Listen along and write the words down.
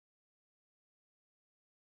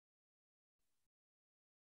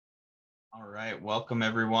All right, welcome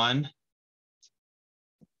everyone.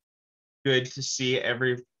 Good to see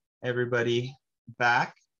everybody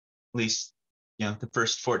back. At least, the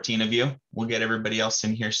first 14 of you. We'll get everybody else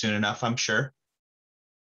in here soon enough, I'm sure.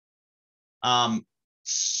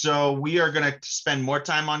 So we are going to spend more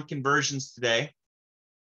time on conversions today.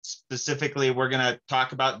 Specifically, we're going to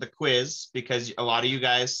talk about the quiz because a lot of you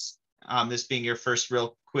guys, this being your first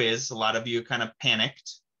real quiz, a lot of you kind of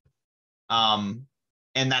panicked. And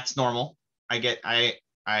that's normal. I get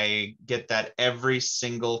that every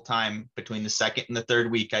single time between the second and the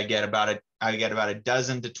third week. I get about a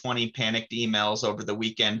dozen to 20 panicked emails over the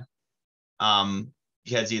weekend,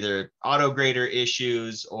 because either auto grader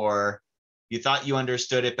issues, or you thought you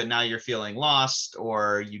understood it but now you're feeling lost,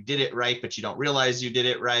 or you did it right but you don't realize you did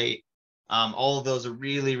it right. All of those are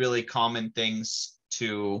really, really common things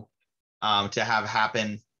to have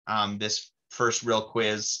happen this first real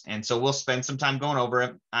quiz, and so we'll spend some time going over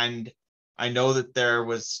it. And I know that there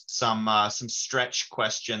was some stretch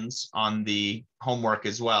questions on the homework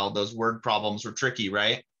as well. Those word problems were tricky,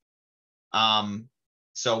 right?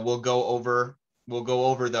 So we'll go over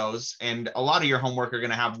those, and a lot of your homework are going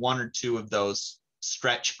to have one or two of those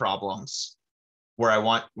stretch problems where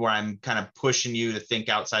I'm kind of pushing you to think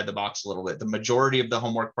outside the box a little bit. The majority of the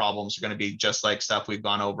homework problems are going to be just like stuff we've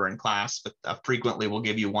gone over in class, but frequently we'll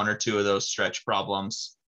give you one or two of those stretch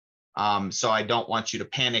problems. So I don't want you to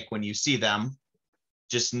panic when you see them.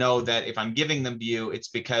 Just know that if I'm giving them to you, it's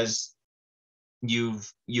because you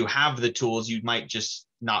have the tools. You might just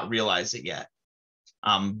not realize it yet.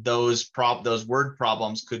 Those word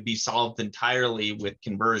problems could be solved entirely with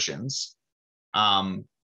conversions.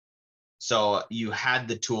 So you had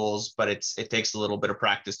the tools, but it takes a little bit of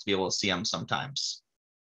practice to be able to see them sometimes.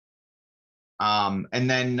 And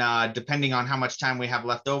then depending on how much time we have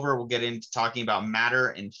left over, we'll get into talking about matter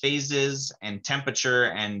and phases and temperature,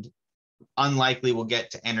 and unlikely we'll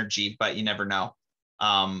get to energy, but you never know.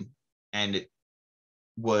 And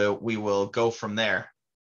we will go from there.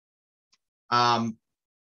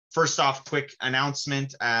 First off, quick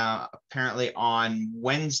announcement. Apparently on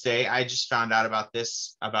Wednesday, I just found out about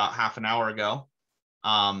this about half an hour ago.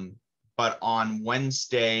 But on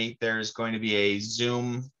Wednesday, there's going to be a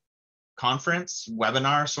Zoom conference,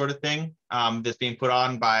 webinar sort of thing, that's being put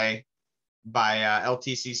on by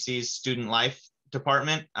LTCC's Student Life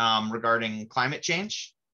Department regarding climate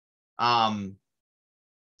change. And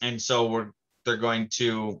so they're going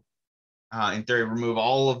to, in theory, remove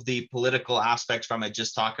all of the political aspects from it,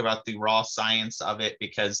 just talk about the raw science of it,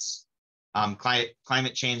 because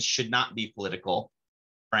climate change should not be political.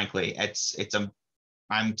 Frankly, I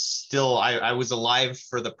was alive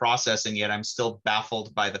for the process, and yet I'm still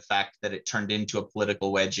baffled by the fact that it turned into a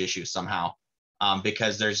political wedge issue somehow,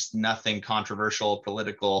 because there's nothing controversial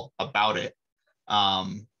political about it.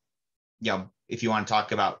 If you want to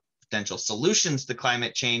talk about potential solutions to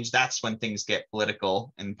climate change, that's when things get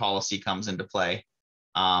political and policy comes into play.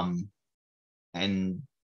 And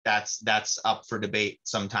that's up for debate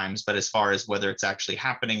sometimes, but as far as whether it's actually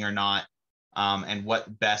happening or not, and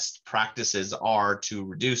what best practices are to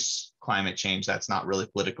reduce climate change, that's not really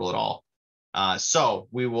political at all. So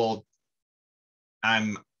we will,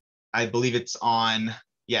 I believe it's on,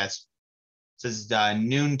 yes, it says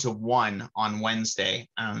noon to 1 on Wednesday.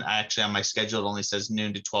 Actually on my schedule, it only says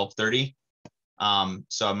noon to 12:30.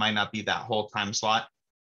 So it might not be that whole time slot.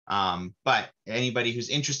 But anybody who's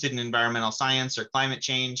interested in environmental science or climate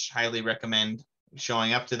change, highly recommend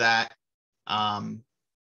showing up to that.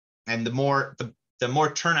 And the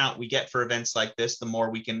more turnout we get for events like this, the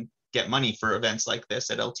more we can get money for events like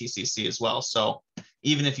this at LTCC as well. So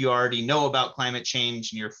even if you already know about climate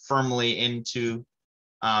change and you're firmly into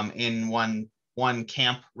in one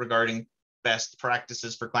camp regarding best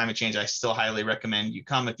practices for climate change, I still highly recommend you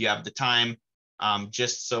come if you have the time,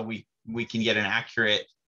 just so we can get an accurate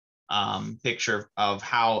picture of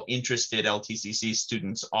how interested LTCC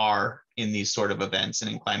students are in these sort of events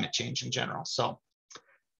and in climate change in general. So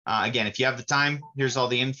again, if you have the time, here's all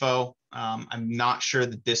the info. I'm not sure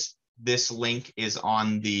that this link is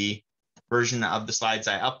on the version of the slides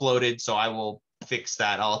I uploaded, so I will fix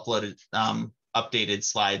that. I'll upload it, updated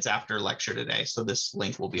slides after lecture today, so this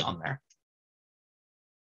link will be on there.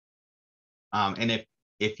 And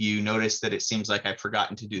if you notice that it seems like I've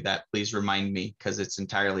forgotten to do that, please remind me, because it's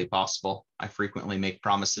entirely possible. I frequently make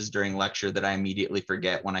promises during lecture that I immediately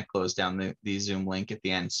forget when I close down the Zoom link at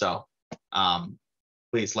the end. So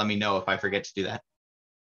please let me know if I forget to do that.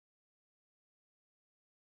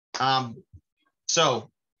 So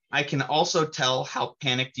I can also tell how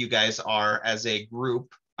panicked you guys are as a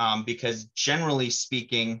group, because generally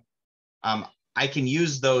speaking, I can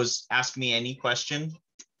use those ask me any questions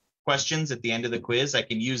questions at the end of the quiz, I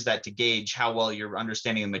can use that to gauge how well you're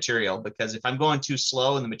understanding the material. Because if I'm going too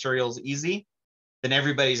slow and the material is easy, then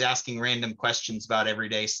everybody's asking random questions about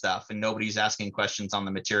everyday stuff and nobody's asking questions on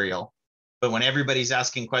the material. But when everybody's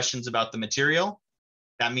asking questions about the material,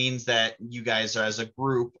 that means that you guys as a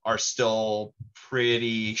group are still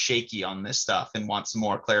pretty shaky on this stuff and want some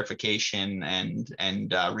more clarification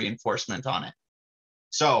and reinforcement on it.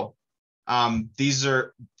 So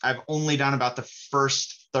I've only done about the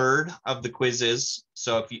first third of the quizzes.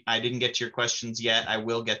 So if I didn't get to your questions yet, I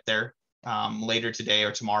will get there later today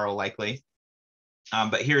or tomorrow likely.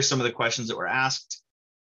 But here are some of the questions that were asked.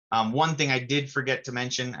 One thing I did forget to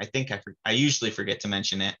mention, I think I usually forget to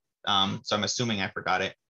mention it, so I'm assuming I forgot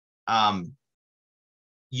it.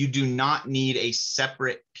 You do not need a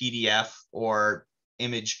separate PDF or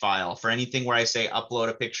image file for anything where I say upload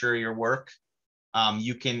a picture of your work.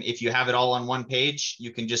 You can, if you have it all on one page,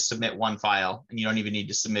 you can just submit one file and you don't even need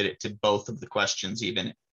to submit it to both of the questions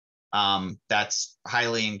even. That's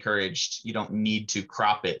highly encouraged. You don't need to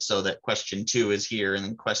crop it so that question 2 is here and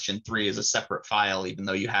then question 3 is a separate file, even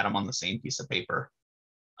though you had them on the same piece of paper.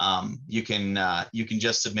 You can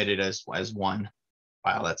just submit it as one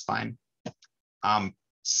file. That's fine.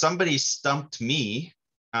 Somebody stumped me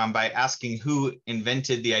by asking who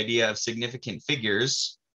invented the idea of significant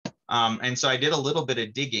figures. And so I did a little bit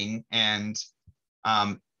of digging, and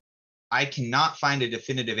I cannot find a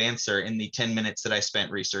definitive answer in the 10 minutes that I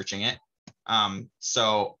spent researching it.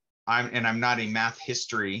 So I'm not a math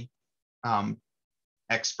history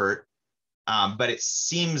expert, but it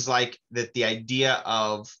seems like that the idea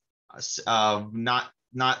of not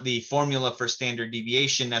the formula for standard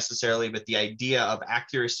deviation necessarily, but the idea of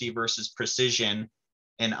accuracy versus precision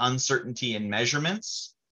and uncertainty in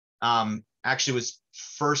measurements actually was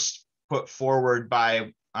first put forward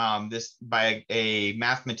by a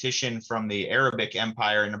mathematician from the Arabic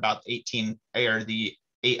Empire in about the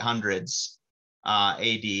 800s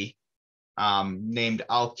AD, named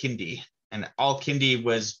Al-Kindi. And Al-Kindi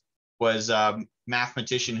was a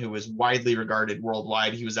mathematician who was widely regarded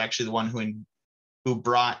worldwide. He was actually the one who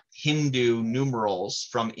brought Hindu numerals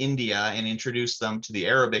from India and introduced them to the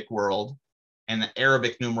Arabic world. And the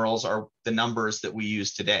Arabic numerals are the numbers that we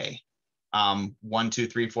use today. 1, 2,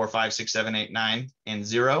 3, 4, 5, 6, 7, 8, 9, and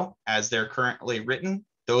 0, as they're currently written,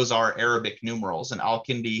 those are Arabic numerals. And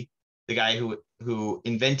Al-Kindi, the guy who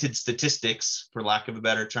invented statistics, for lack of a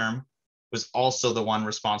better term, was also the one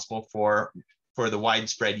responsible for the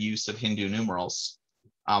widespread use of Hindu numerals,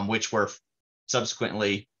 which were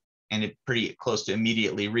subsequently and pretty close to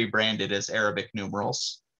immediately rebranded as Arabic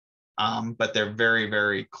numerals. But they're very,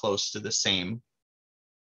 very close to the same.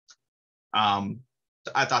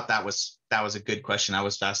 I thought that was a good question. I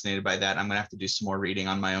was fascinated by that. I'm gonna have to do some more reading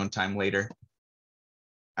on my own time later.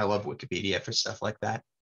 I love Wikipedia for stuff like that.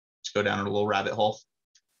 Let's go down a little rabbit hole.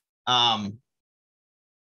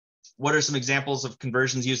 What are some examples of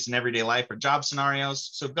conversions used in everyday life or job scenarios?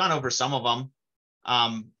 So we've gone over some of them,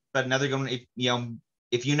 but another one,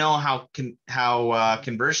 if you know how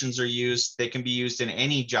conversions are used, they can be used in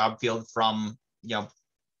any job field, from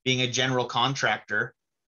being a general contractor.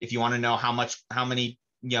 If you want to know how many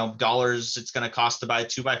dollars it's going to cost to buy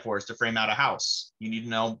 2x4s to frame out a house, you need to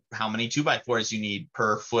know how many 2x4s you need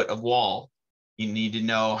per foot of wall. You need to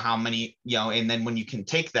know how many, and then when you can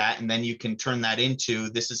take that and then you can turn that into,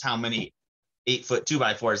 this is how many 8-foot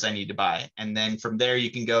 2x4s I need to buy. And then from there you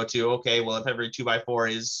can go to, okay, well, if every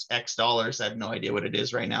 2x4 is X dollars, I have no idea what it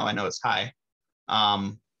is right now. I know it's high.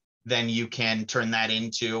 Then you can turn that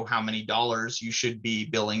into how many dollars you should be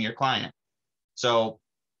billing your client. So,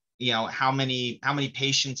 how many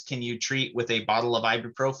patients can you treat with a bottle of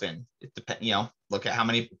ibuprofen? It depends. Look at how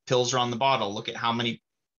many pills are on the bottle. Look at how many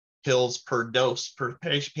pills per dose per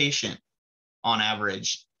patient on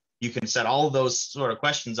average. You can set all of those sort of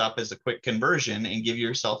questions up as a quick conversion and give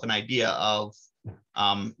yourself an idea of,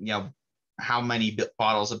 how many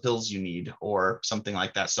bottles of pills you need or something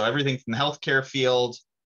like that. So everything from the healthcare field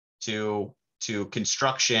to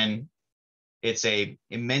construction, it's a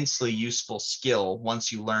immensely useful skill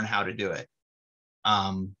once you learn how to do it.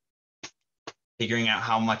 Figuring out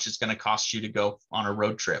how much it's going to cost you to go on a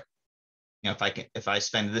road trip. If I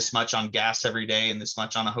spend this much on gas every day and this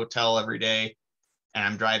much on a hotel every day, and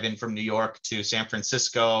I'm driving from New York to San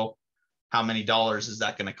Francisco, how many dollars is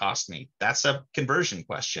that going to cost me? That's a conversion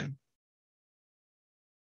question.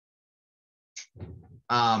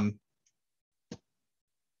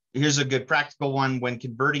 Here's a good practical one. When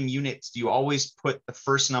converting units, do you always put the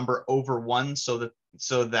first number over 1 so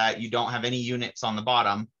that you don't have any units on the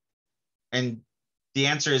bottom? And the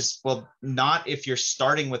answer is, well, not if you're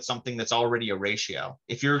starting with something that's already a ratio.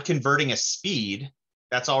 If you're converting a speed,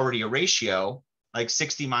 that's already a ratio, like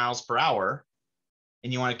 60 miles per hour,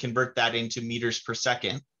 and you want to convert that into meters per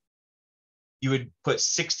second, you would put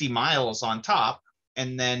 60 miles on top,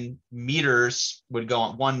 and then meters would go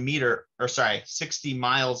on 1 meter, or sorry, 60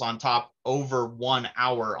 miles on top over 1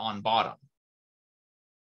 hour on bottom.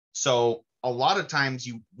 So a lot of times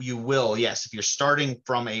you will, yes, if you're starting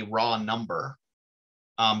from a raw number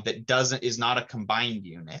that is not a combined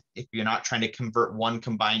unit, if you're not trying to convert one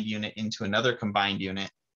combined unit into another combined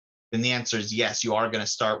unit, then the answer is yes, you are going to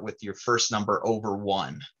start with your first number over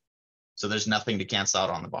 1. So there's nothing to cancel out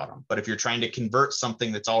on the bottom. But if you're trying to convert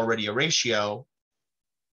something that's already a ratio,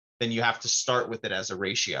 then you have to start with it as a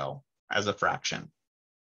ratio, as a fraction.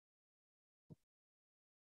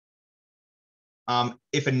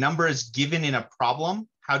 If a number is given in a problem,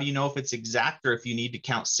 how do you know if it's exact or if you need to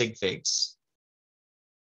count sig figs?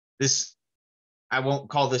 This, I won't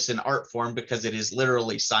call this an art form because it is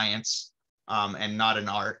literally science and not an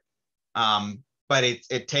art. But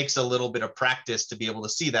it takes a little bit of practice to be able to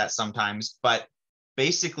see that sometimes. But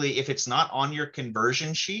basically, if it's not on your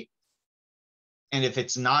conversion sheet, and if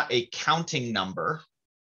it's not a counting number,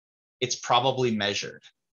 it's probably measured,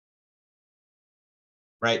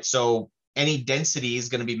 right? So any density is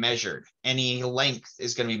going to be measured. Any length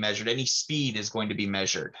is going to be measured. Any speed is going to be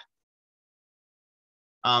measured.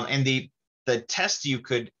 And the test you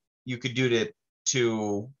could do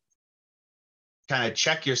to kind of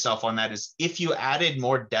check yourself on that is, if you added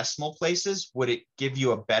more decimal places, would it give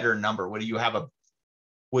you a better number? Would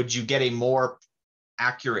you get a more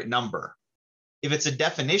accurate number? If it's a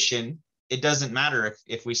definition, it doesn't matter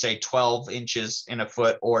if we say 12 inches in a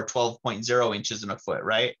foot or 12.0 inches in a foot,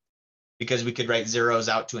 right? Because we could write zeros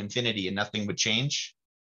out to infinity and nothing would change.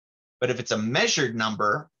 But if it's a measured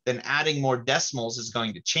number, then adding more decimals is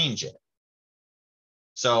going to change it.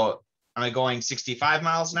 So am I going 65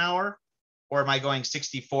 miles an hour? Or am I going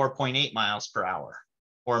 64.8 miles per hour?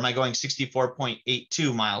 Or am I going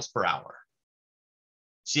 64.82 miles per hour?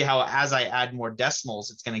 See how as I add more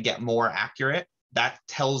decimals, it's going to get more accurate? That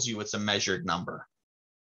tells you it's a measured number.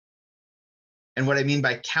 And what I mean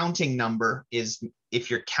by counting number is if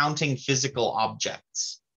you're counting physical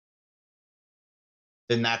objects,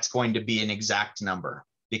 then that's going to be an exact number.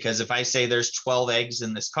 Because if I say there's 12 eggs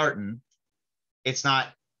in this carton, it's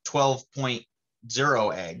not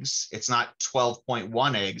 12.0 eggs. It's not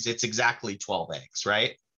 12.1 eggs. It's exactly 12 eggs,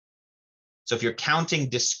 right? So if you're counting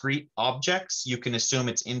discrete objects, you can assume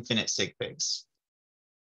it's infinite sig figs.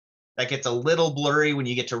 That gets a little blurry when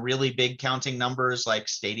you get to really big counting numbers like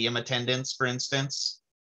stadium attendance, for instance.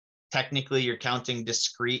 Technically, you're counting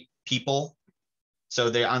discrete people, so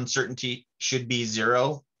the uncertainty should be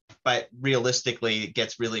 0. But realistically, it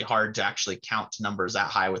gets really hard to actually count numbers that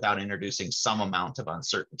high without introducing some amount of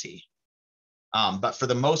uncertainty. But for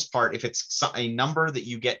the most part, if it's a number that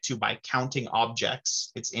you get to by counting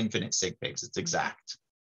objects, it's infinite sig figs. It's exact.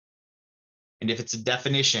 And if it's a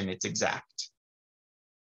definition, it's exact.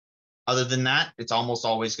 Other than that, it's almost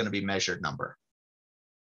always going to be measured number.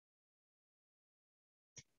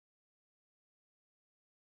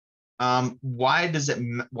 Why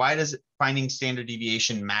does finding standard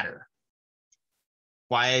deviation matter?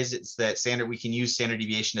 Why is it that we can use standard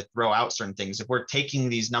deviation to throw out certain things? If we're taking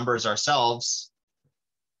these numbers ourselves,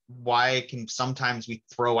 why can sometimes we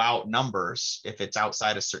throw out numbers if it's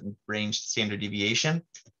outside a certain range standard deviation?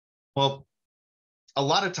 Well, a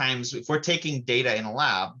lot of times if we're taking data in a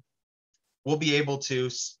lab, we'll be able to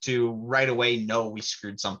right away know we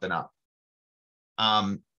screwed something up.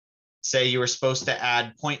 Say you were supposed to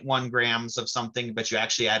add 0.1 grams of something, but you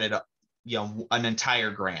actually added an entire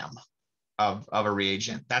gram of a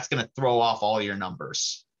reagent. That's going to throw off all your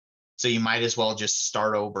numbers. So you might as well just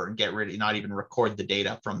start over and get rid of, not even record the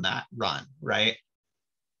data from that run, right?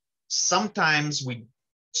 Sometimes we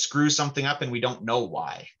screw something up and we don't know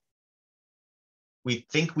why. We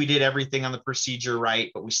think we did everything on the procedure right,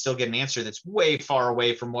 but we still get an answer that's way far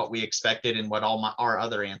away from what we expected and what all our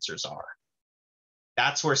other answers are.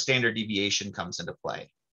 That's where standard deviation comes into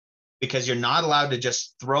play, because you're not allowed to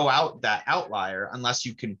just throw out that outlier unless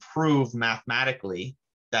you can prove mathematically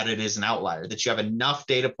that it is an outlier, that you have enough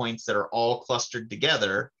data points that are all clustered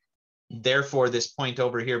together. Therefore, this point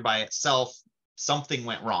over here by itself, something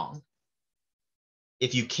went wrong.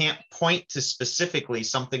 If you can't point to specifically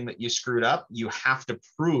something that you screwed up, you have to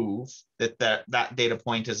prove that data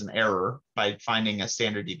point is an error by finding a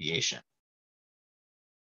standard deviation.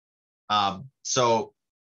 So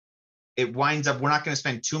it winds up, we're not going to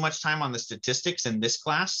spend too much time on the statistics in this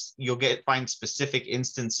class. You'll find specific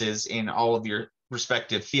instances in all of your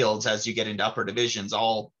respective fields as you get into upper divisions.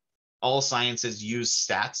 All sciences use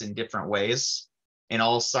stats in different ways. and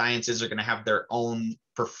all sciences are going to have their own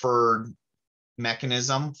preferred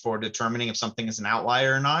mechanism for determining if something is an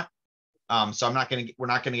outlier or not. So we're not going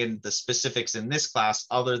to get into the specifics in this class,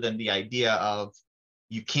 other than the idea of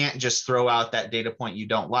you can't just throw out that data point you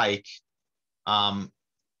don't like.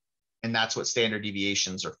 And that's what standard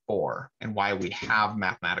deviations are for, and why we have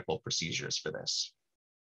mathematical procedures for this.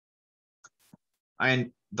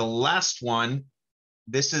 And the last one,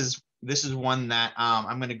 this is one that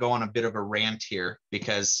I'm going to go on a bit of a rant here,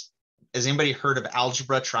 because has anybody heard of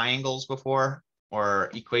algebra triangles before, or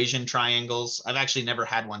equation triangles? I've actually never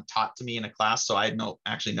had one taught to me in a class, so I don't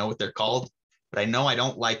actually know what they're called, but I know I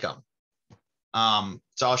don't like them.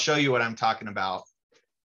 So I'll show you what I'm talking about.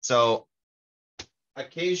 So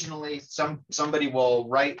occasionally somebody will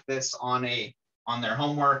write this on their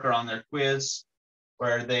homework or on their quiz,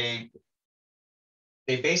 where they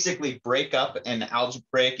basically break up an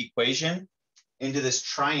algebraic equation into this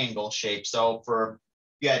triangle shape. So for,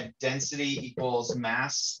 you had density equals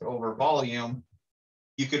mass over volume,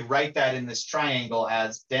 you could write that in this triangle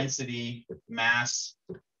as density, mass,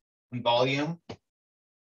 and volume.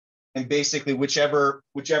 And basically whichever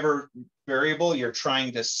variable you're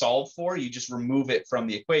trying to solve for, you just remove it from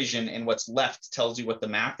the equation, and what's left tells you what the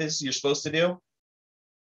math is you're supposed to do.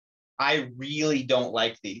 I really don't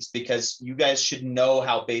like these, because you guys should know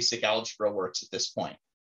how basic algebra works at this point.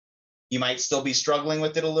 You might still be struggling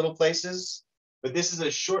with it a little places, but this is a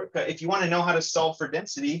shortcut. If you want to know how to solve for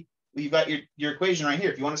density, well, you've got your equation right here.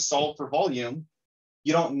 If you want to solve for volume,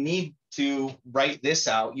 you don't need to write this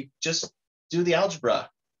out. You just do the algebra.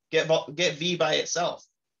 Get V by itself.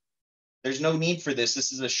 There's no need for this.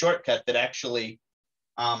 This is a shortcut that actually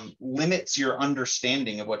limits your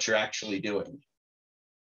understanding of what you're actually doing.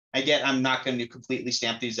 I'm not going to completely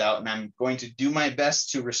stamp these out, and I'm going to do my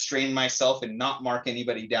best to restrain myself and not mark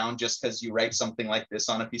anybody down just because you write something like this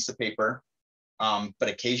on a piece of paper. But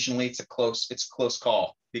occasionally it's a close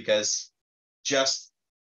call, because just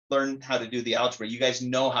learn how to do the algebra. You guys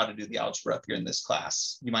know how to do the algebra if you're in this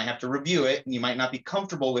class. You might have to review it, and you might not be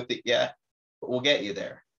comfortable with it yet, but we'll get you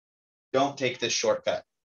there. Don't take this shortcut.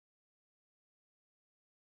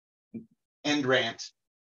 End rant.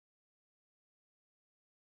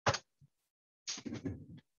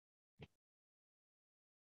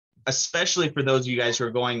 Especially for those of you guys who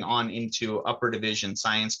are going on into upper division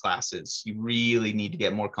science classes, you really need to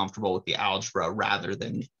get more comfortable with the algebra rather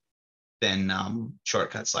than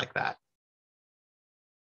shortcuts like that.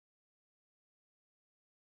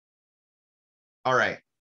 All right.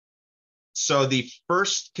 So the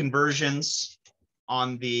first conversions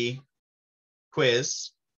on the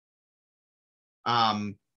quiz,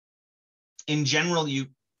 in general,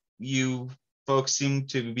 you folks seem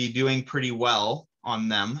to be doing pretty well on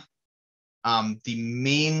them. The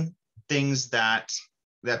main things that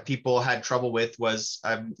people had trouble with was,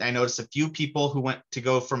 I noticed a few people who went to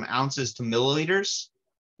go from ounces to milliliters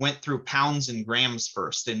went through pounds and grams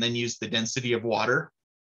first, and then used the density of water.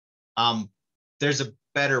 There's a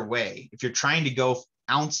better way. If you're trying to go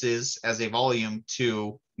ounces as a volume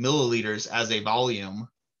to milliliters as a volume,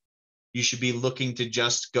 you should be looking to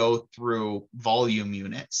just go through volume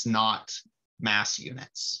units, not mass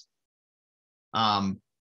units.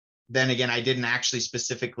 Then again, I didn't actually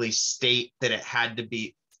specifically state that it had to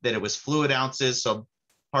be, that it was fluid ounces, so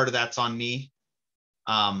part of that's on me.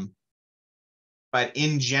 But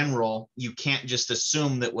in general, you can't just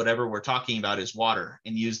assume that whatever we're talking about is water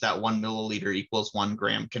and use that 1 milliliter equals 1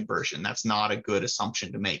 gram conversion. That's not a good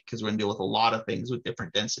assumption to make, because we're going to deal with a lot of things with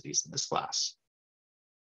different densities in this class.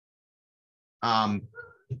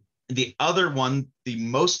 The other one, the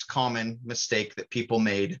most common mistake that people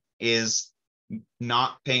made is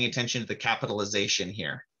not paying attention to the capitalization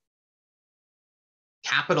here.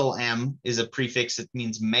 Capital M is a prefix that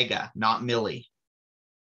means mega, not milli.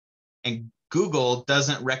 And Google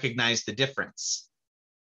doesn't recognize the difference.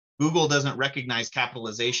 Google doesn't recognize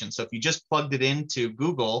capitalization. So if you just plugged it into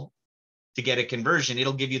Google to get a conversion,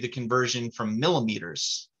 it'll give you the conversion from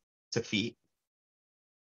millimeters to feet.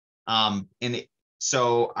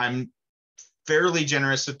 So I'm fairly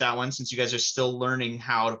generous with that one, since you guys are still learning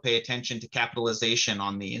how to pay attention to capitalization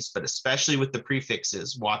on these, but especially with the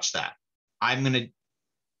prefixes, watch that. I'm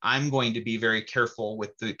going to be very careful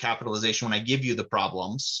with the capitalization when I give you the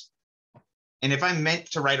problems. And if I'm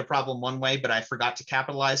meant to write a problem one way, but I forgot to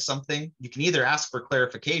capitalize something, you can either ask for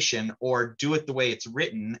clarification or do it the way it's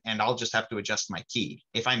written, and I'll just have to adjust my key.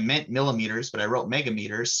 If I meant millimeters, but I wrote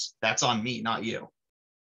megameters, that's on me, not you.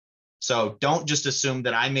 So don't just assume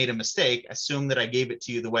that I made a mistake. Assume that I gave it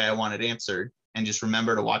to you the way I wanted answered, and just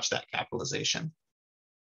remember to watch that capitalization.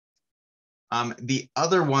 The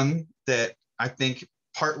other one that I think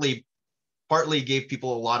partly partly gave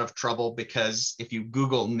people a lot of trouble because if you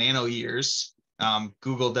Google nanoyears,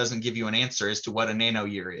 Google doesn't give you an answer as to what a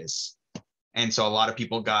nanoyear is. And so a lot of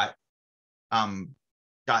people got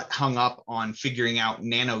hung up on figuring out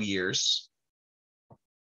nanoyears.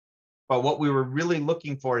 But what we were really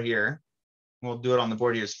looking for here, we'll do it on the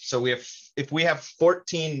board here. So if we have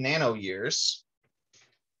 14 nanoyears,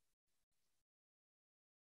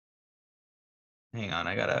 hang on,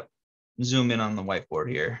 I gotta zoom in on the whiteboard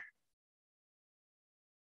here.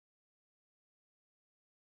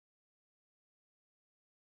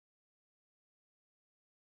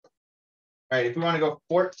 All right, if we want to go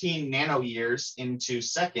 14 nanoyears into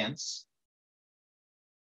seconds,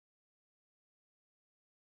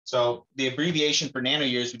 so the abbreviation for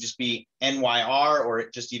nanoyears would just be NYR, or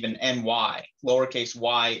just even NY. Lowercase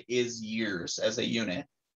y is years as a unit.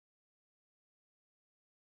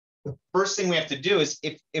 The first thing we have to do is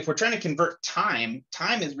if we're trying to convert time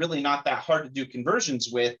is really not that hard to do conversions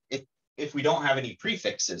with if we don't have any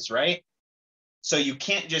prefixes, right? So you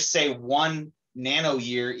can't just say 1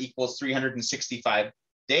 nanoyear equals 365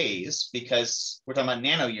 days, because we're talking about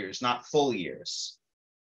nanoyears, not full years.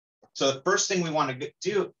 So the first thing we want to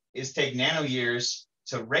do is take nanoyears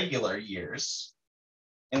to regular years.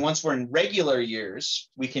 And once we're in regular years,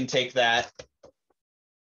 we can take that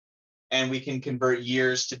and we can convert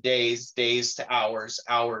years to days, days to hours,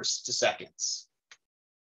 hours to seconds.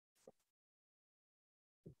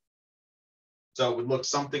 So it would look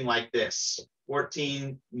something like this: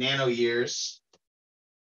 14 nanoyears.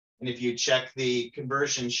 And if you check the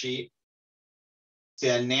conversion sheet, see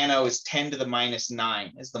a nano is 10 to the minus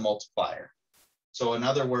 9 is the multiplier. So in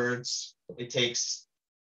other words, it takes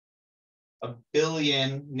 1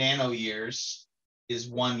 billion nanoyears is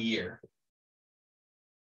 1 year.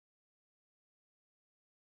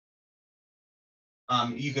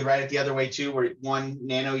 You could write it the other way too, where 1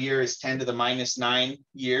 nanoyear is 10 to the minus 9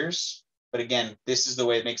 years. But again, this is the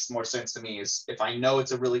way it makes more sense to me, is if I know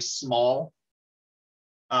it's a really small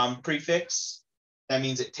prefix, that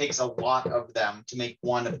means it takes a lot of them to make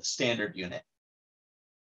one of the standard unit.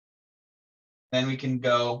 Then we can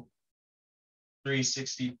go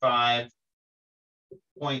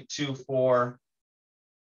 365.24.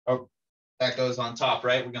 Oh, that goes on top,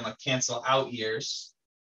 right? We're going to cancel out years.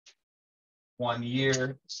 1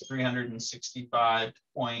 year is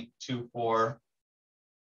 365.24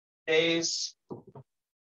 days.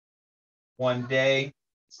 1 day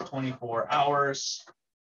is 24 hours.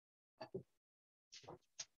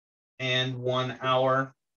 And 1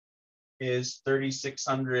 hour is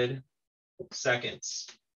 3,600 seconds.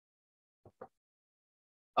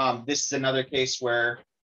 This is another case where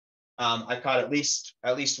I caught at least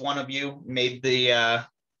one of you made a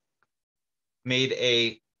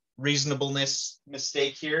reasonableness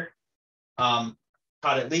mistake here. Caught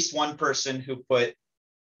at least one person who put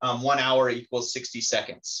 1 hour equals 60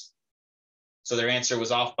 seconds. So their answer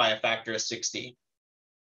was off by a factor of 60.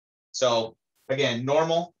 So again,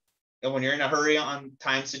 normal. And when you're in a hurry on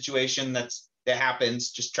time situation, that happens,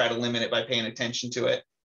 just try to limit it by paying attention to it.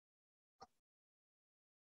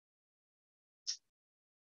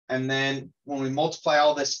 And then when we multiply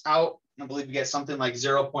all this out, I believe we get something like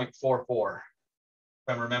 0.44, if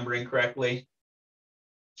I'm remembering correctly.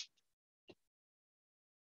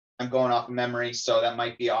 I'm going off of memory, so that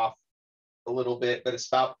might be off a little bit, but it's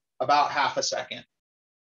about half a second.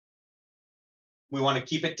 We want to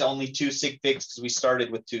keep it to only 2 sig figs because we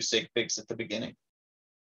started with 2 sig figs at the beginning.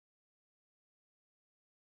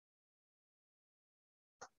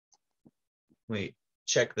 Wait,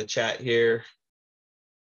 check the chat here.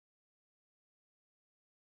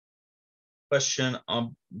 Question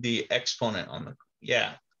on the exponent on the,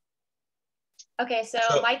 yeah. Okay, so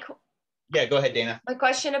yeah, go ahead, Dana. My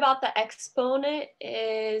question about the exponent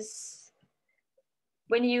is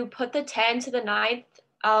when you put the 10 to the 9th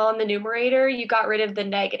on the numerator, you got rid of the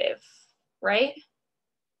negative, right?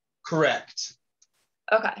 Correct.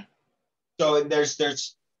 Okay. So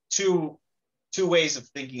there's two ways of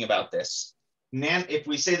thinking about this. If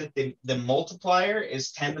we say that the multiplier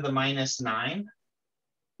is 10 to the minus 9,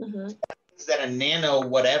 that a nano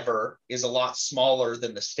whatever is a lot smaller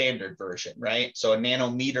than the standard version, right? So a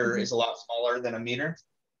nanometer is a lot smaller than a meter,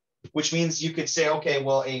 which means you could say, okay,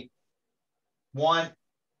 well, a 1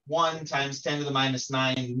 times 10 to the minus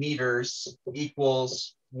 9 meters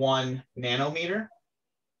equals 1 nanometer.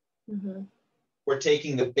 We're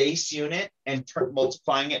taking the base unit and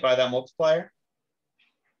multiplying it by that multiplier.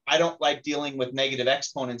 I don't like dealing with negative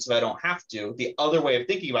exponents if I don't have to. The other way of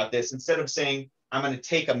thinking about this, instead of saying I'm going to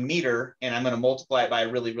take a meter and I'm going to multiply it by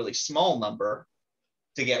a really, really small number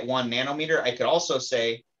to get 1 nanometer, I could also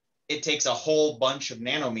say it takes a whole bunch of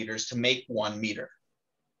nanometers to make 1 meter.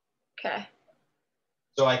 Okay.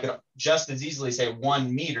 So I could just as easily say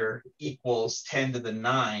 1 meter equals 10 to the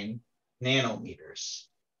 9 nanometers.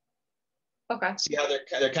 Okay. See how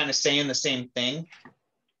they're kind of saying the same thing?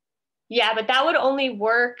 Yeah, but that would only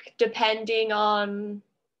work depending on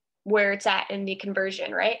where it's at in the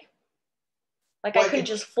conversion, right? Like I couldn't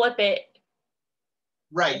just flip it.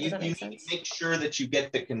 Right. You need to make sure that you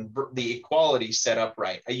get the equality set up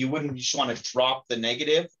right. You wouldn't just want to drop the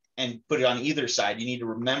negative and put it on either side. You need to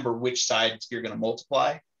remember which side you're going to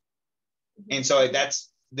multiply. And so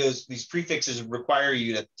these prefixes require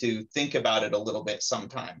you to think about it a little bit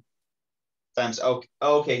sometimes.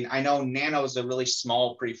 Okay, I know nano is a really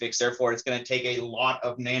small prefix, therefore it's going to take a lot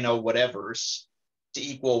of nano whatevers to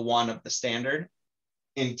equal 1 of the standard.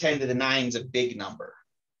 And 10 to the 9 is a big number.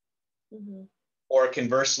 Mm-hmm. Or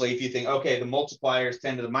conversely, if you think, okay, the multiplier is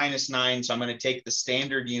 10 to the minus 9, so I'm going to take the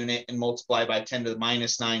standard unit and multiply by 10 to the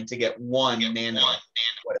minus 9 to get 1 nano,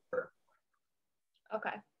 whatever.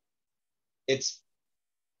 Okay.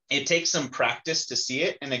 It takes some practice to see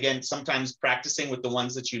it. And again, sometimes practicing with the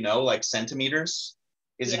ones that you know, like centimeters,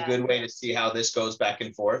 is a good way to see how this goes back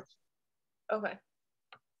and forth. Okay.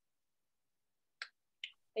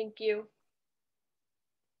 Thank you.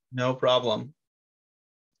 No problem.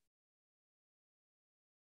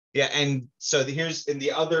 Yeah, and so here's in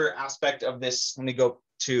the other aspect of this, let me go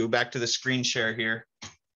back to the screen share here,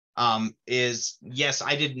 is yes,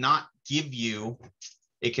 I did not give you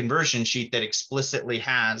a conversion sheet that explicitly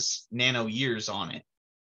has nano years on it.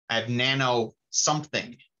 I have nano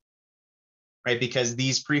something, right? Because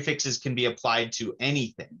these prefixes can be applied to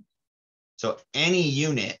anything. So any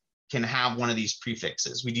unit can have one of these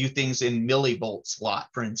prefixes. We do things in millivolts a lot,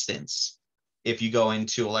 for instance. If you go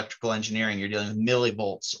into electrical engineering, you're dealing with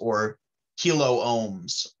millivolts or kilo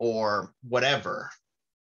ohms or whatever.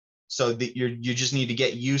 So that you just need to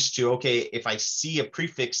get used to, okay, if I see a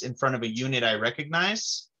prefix in front of a unit I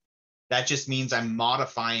recognize, that just means I'm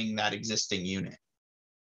modifying that existing unit.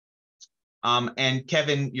 And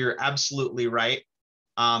Kevin, you're absolutely right.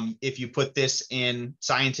 If you put this in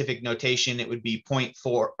scientific notation, it would be 0.4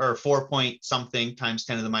 or 4 point something times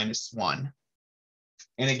 10 to the minus 1.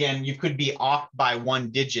 And again, you could be off by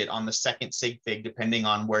 1 digit on the second sig fig, depending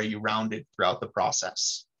on where you rounded throughout the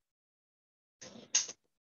process.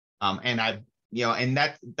 And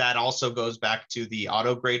that also goes back to the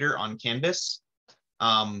auto grader on Canvas.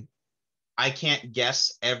 I can't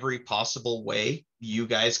guess every possible way you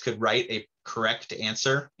guys could write a correct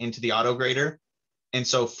answer into the auto grader. And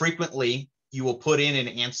so frequently you will put in an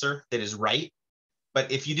answer that is right.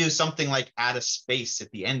 But if you do something like add a space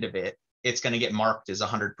at the end of it, it's going to get marked as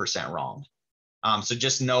 100% wrong. So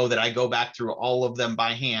just know that I go back through all of them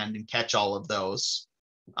by hand and catch all of those.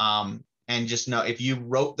 And just know if you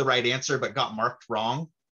wrote the right answer but got marked wrong,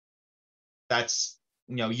 that's,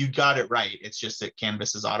 you got it right. It's just that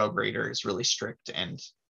Canvas's auto grader is really strict and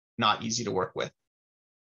not easy to work with.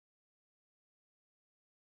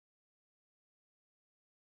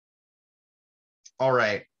 All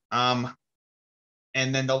right.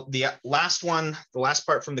 And then the last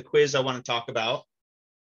part from the quiz I want to talk about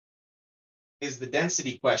is the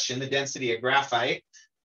density question, the density of graphite,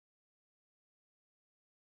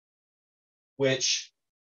 which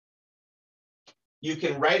you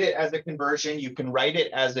can write it as a conversion. You can write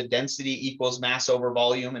it as a density equals mass over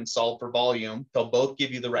volume and solve for volume. They'll both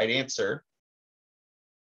give you the right answer.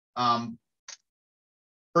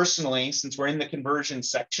 Personally, since we're in the conversion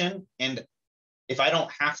section, and if I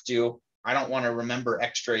don't have to, I don't want to remember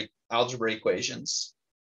extra algebra equations.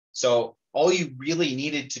 So all you really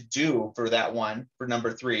needed to do for that one, for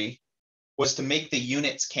number 3, was to make the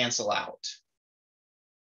units cancel out.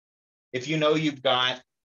 If you know you've got,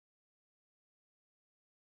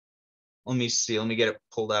 let me see, let me get it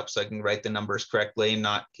pulled up so I can write the numbers correctly and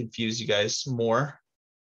not confuse you guys more.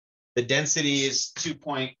 The density is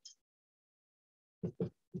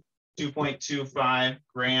 2.25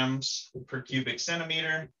 grams per cubic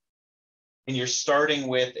centimeter. And you're starting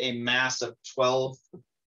with a mass of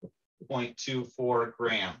 12.24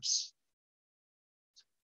 grams.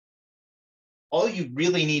 All you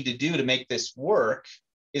really need to do to make this work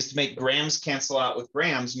is to make grams cancel out with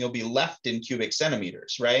grams, and you'll be left in cubic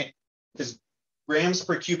centimeters, right? Because grams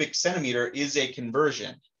per cubic centimeter is a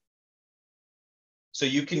conversion. So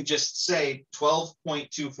you can just say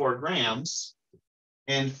 12.24 grams,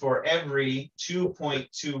 and for every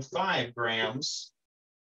 2.25 grams,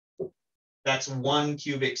 that's 1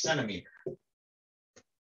 cubic centimeter.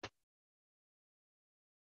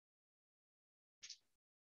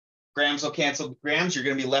 Grams will cancel with grams. You're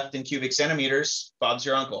going to be left in cubic centimeters. Bob's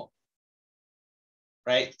your uncle,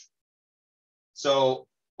 right? So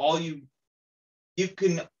you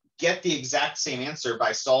can get the exact same answer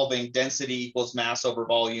by solving density equals mass over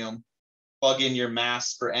volume, plug in your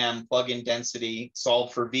mass for M, plug in density,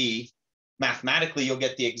 solve for V. Mathematically, you'll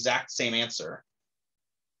get the exact same answer.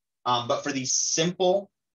 But for these simple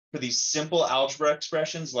algebra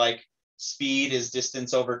expressions like speed is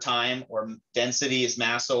distance over time or density is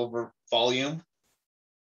mass over volume,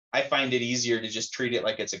 I find it easier to just treat it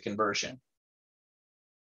like it's a conversion.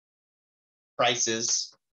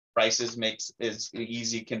 Prices is an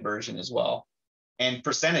easy conversion as well. And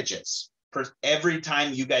percentages. Every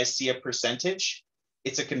time you guys see a percentage,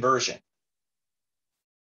 it's a conversion.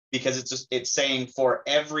 Because it's saying for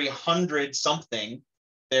every 100 something,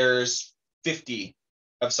 there's 50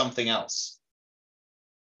 of something else.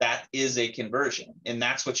 That is a conversion. And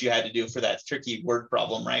that's what you had to do for that tricky word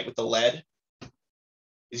problem, right? With the lead,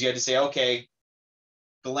 is you had to say, okay,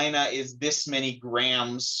 galena is this many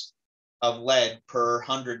grams of lead per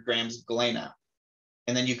 100 grams of galena.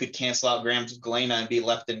 And then you could cancel out grams of galena and be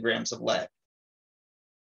left in grams of lead.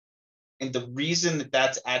 And the reason that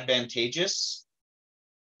that's advantageous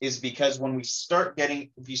is because when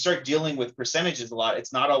if you start dealing with percentages a lot,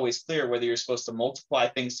 it's not always clear whether you're supposed to multiply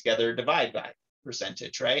things together or divide by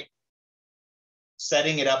percentage, right?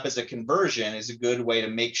 Setting it up as a conversion is a good way to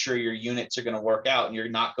make sure your units are going to work out and you're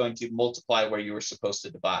not going to multiply where you were supposed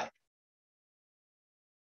to divide.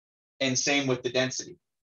 And same with the density.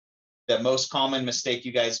 The most common mistake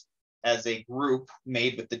you guys as a group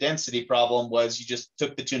made with the density problem was you just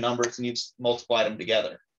took the two numbers and you just multiplied them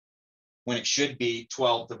together, when it should be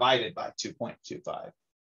 12 divided by 2.25.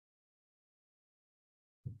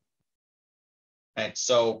 And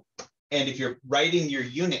so, and if you're writing your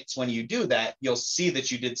units when you do that, you'll see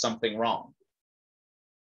that you did something wrong.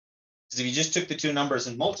 Because if you just took the two numbers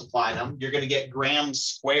and multiplied them, you're going to get grams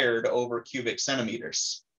squared over cubic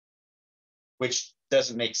centimeters, which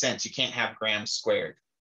doesn't make sense. You can't have grams squared.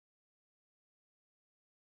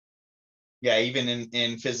 Yeah, even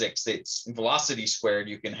in physics, it's velocity squared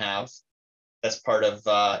you can have. That's part of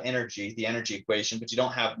the energy equation, but you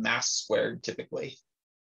don't have mass squared typically.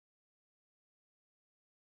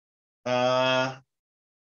 Unless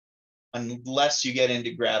you get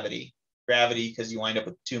into gravity, because you wind up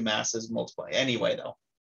with two masses multiply. Anyway, though,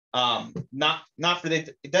 not for that.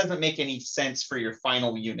 It doesn't make any sense for your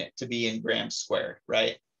final unit to be in grams squared,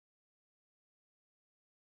 right?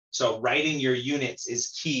 So writing your units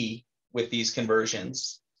is key with these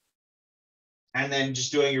conversions. And then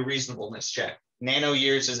just doing your reasonableness check. Nano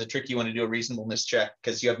years is a tricky one to do a reasonableness check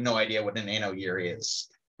because you have no idea what a nano year is.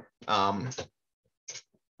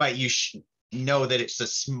 But you should know that it's a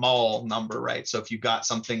small number, right? So if you got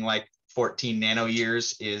something like 14 nano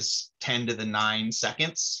years is 10 to the 9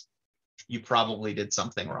 seconds, you probably did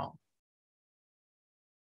something wrong.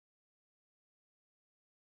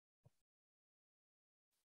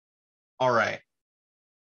 All right.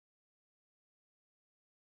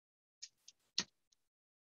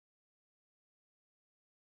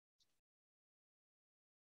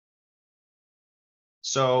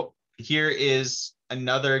 So here is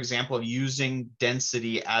another example of using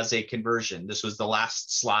density as a conversion. This was the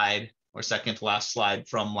last slide or second to last slide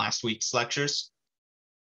from last week's lectures.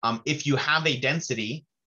 If you have a density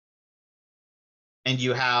and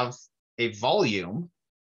you have a volume,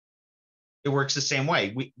 it works the same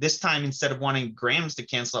way. This time, instead of wanting grams to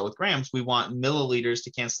cancel out with grams, we want milliliters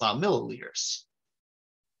to cancel out milliliters.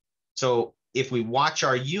 So if we watch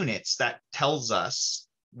our units, that tells us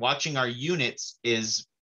watching our units is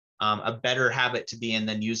a better habit to be in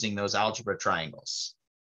than using those algebra triangles,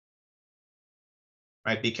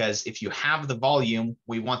 right? Because if you have the volume,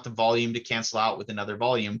 we want the volume to cancel out with another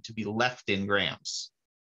volume to be left in grams.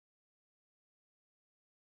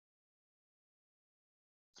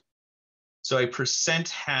 So a percent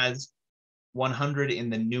has 100 in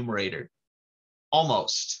the numerator,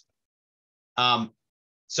 almost.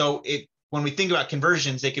 So when we think about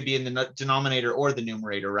conversions, they could be in the denominator or the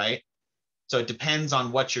numerator, right? So it depends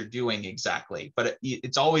on what you're doing exactly, but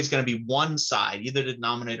it's always going to be one side, either the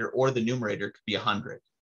denominator or the numerator could be 100.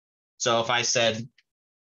 So if I said,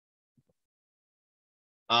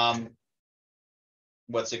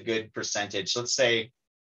 what's a good percentage? Let's say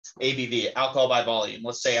ABV, alcohol by volume.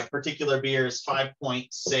 Let's say a particular beer is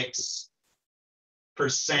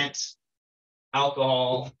 5.6%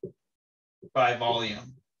 alcohol by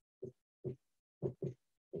volume.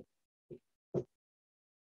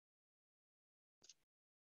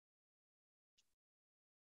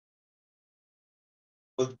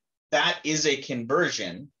 Well, that is a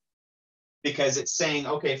conversion because it's saying,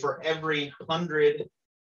 okay, for every 100,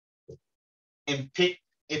 and pick,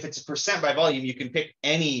 if it's a percent by volume, you can pick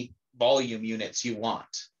any volume units you want,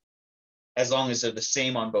 as long as they're the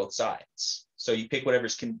same on both sides. So you pick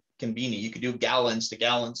whatever's convenient. You could do gallons to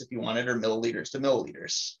gallons if you wanted, or milliliters to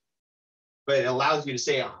milliliters. But it allows you to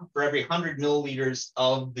say for every 100 milliliters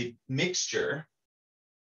of the mixture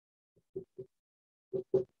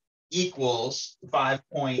equals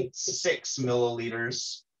 5.6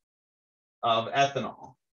 milliliters of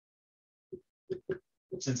ethanol.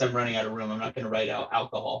 Since I'm running out of room, I'm not going to write out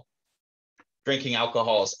alcohol. Drinking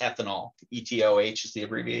alcohol is ethanol. ETOH is the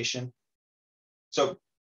abbreviation. So,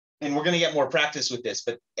 and we're going to get more practice with this,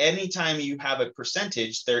 but anytime you have a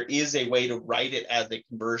percentage, there is a way to write it as a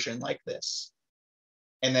conversion like this.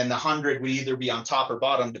 And then the 100 would either be on top or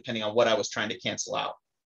bottom, depending on what I was trying to cancel out.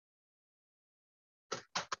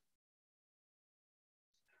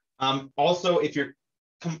 Also, if you're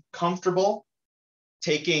comfortable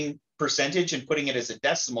taking percentage and putting it as a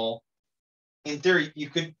decimal, in theory,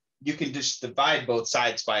 you can just divide both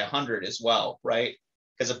sides by 100 as well, right?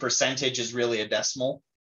 Because a percentage is really a decimal.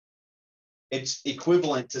 It's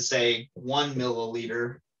equivalent to say 1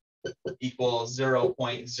 milliliter equals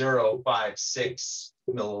 0.056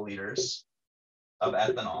 milliliters of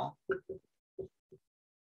ethanol.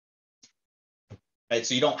 Right,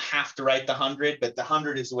 so you don't have to write the 100, but the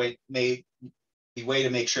 100 is the way to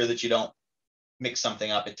make sure that you don't mix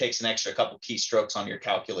something up. It takes an extra couple keystrokes on your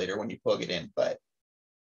calculator when you plug it in, but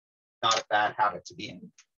not a bad habit to be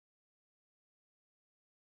in.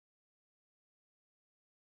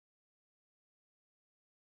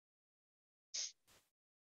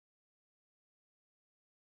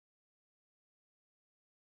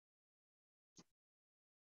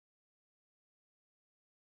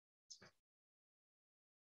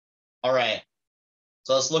 All right,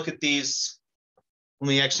 so let's look at these. Let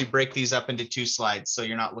me actually break these up into 2 slides so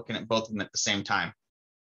you're not looking at both of them at the same time.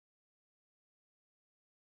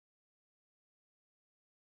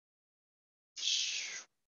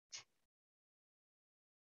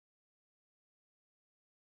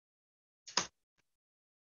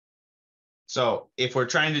 So if we're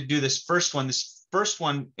trying to do this first one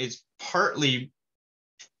is partly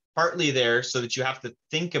there so that you have to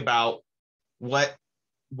think about what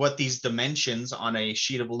these dimensions on a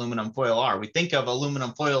sheet of aluminum foil are. We think of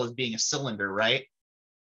aluminum foil as being a cylinder, right?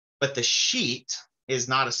 But the sheet is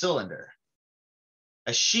not a cylinder.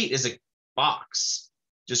 A sheet is a box,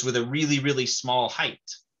 just with a really, really small height.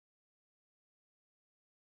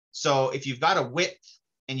 So if you've got a width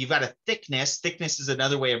and you've got a thickness is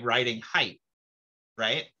another way of writing height,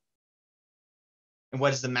 right? And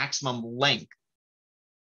what is the maximum length?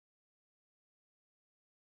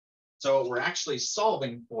 So what we're actually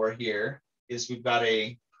solving for here is we've got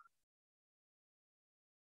a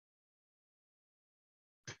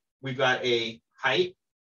height,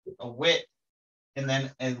 a width, and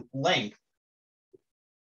then a length.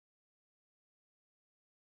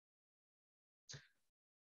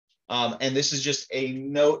 And this is just a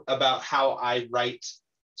note about how I write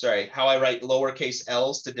lowercase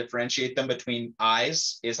l's to differentiate them between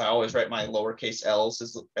i's. Is I always write my lowercase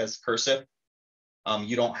l's as cursive.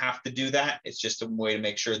 You don't have to do that. It's just a way to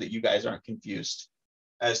make sure that you guys aren't confused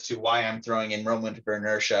as to why I'm throwing in moment of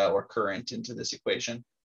inertia or current into this equation.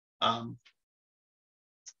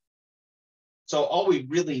 So all we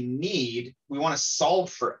really need, we want to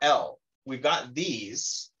solve for L. We've got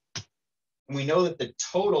these, and we know that the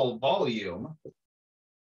total volume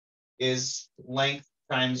is length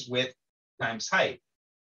times width times height.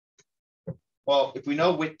 Well, if we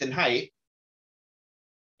know width and height,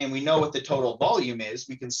 and we know what the total volume is,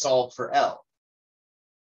 we can solve for L.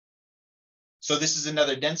 So this is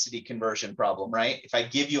another density conversion problem, right? If I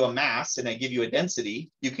give you a mass and I give you a density,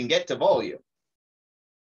 you can get to volume.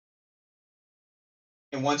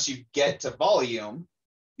 And once you get to volume,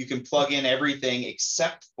 you can plug in everything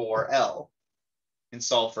except for L and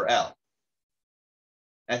solve for L.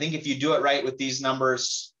 I think if you do it right with these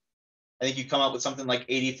numbers, I think you come up with something like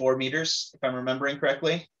 84 meters, if I'm remembering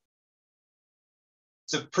correctly.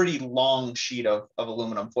 It's a pretty long sheet of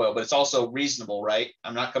aluminum foil, but it's also reasonable, right?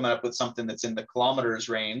 I'm not coming up with something that's in the kilometers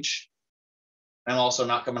range. I'm also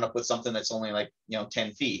not coming up with something that's only like,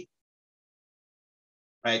 10 feet.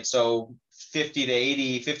 Right, so 50 to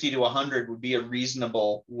 80, 50 to 100 would be a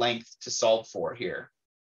reasonable length to solve for here.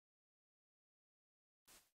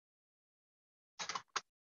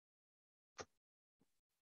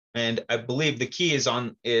 And I believe the key is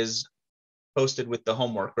posted with the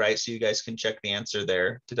homework, right? So you guys can check the answer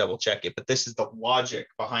there to double check it, but this is the logic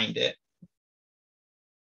behind it.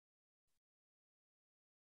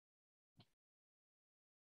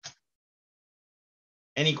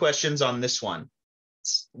 Any questions on this one?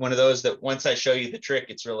 It's one of those that once I show you the trick,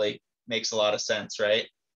 it's really makes a lot of sense, right?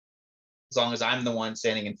 As long as I'm the one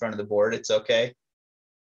standing in front of the board, it's okay.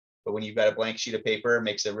 But when you've got a blank sheet of paper, it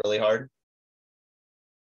makes it really hard.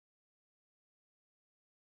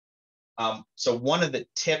 So one of the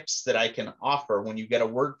tips that I can offer when you get a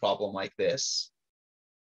word problem like this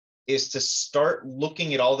is to start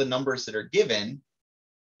looking at all the numbers that are given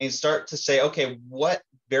and start to say, okay, what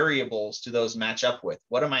variables do those match up with?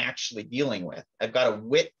 What am I actually dealing with? I've got a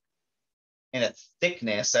width and a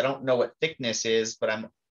thickness. I don't know what thickness is, but I'm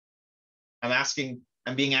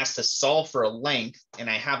being asked to solve for a length, and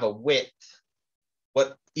I have a width.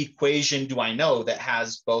 What equation do I know that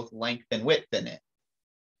has both length and width in it?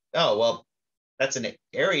 Oh, well, that's an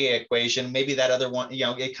area equation. Maybe that other one,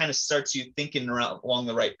 it kind of starts you thinking along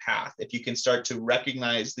the right path. If you can start to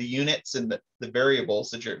recognize the units and the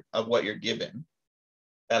variables of what you're given,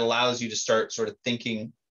 that allows you to start sort of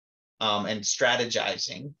thinking and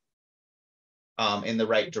strategizing in the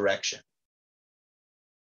right direction.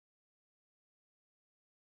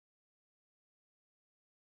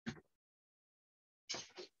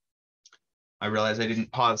 I realize I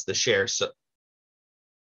didn't pause the share, so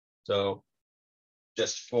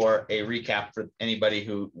just for a recap for anybody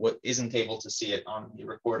who isn't able to see it on the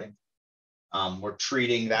recording, we're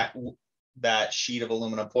treating that sheet of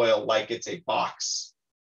aluminum foil like it's a box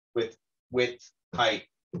with width, height,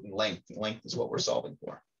 and length. Length is what we're solving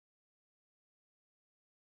for.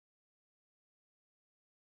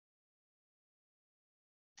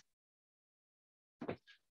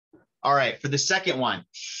 All right, for the second one, it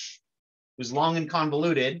was long and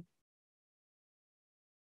convoluted,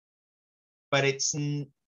 but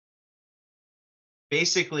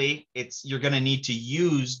basically you're going to need to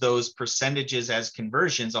use those percentages as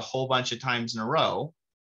conversions a whole bunch of times in a row,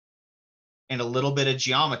 and a little bit of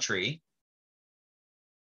geometry.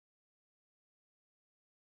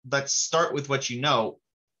 Let's start with what you know.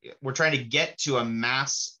 We're trying to get to a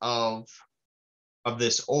mass of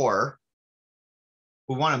this ore.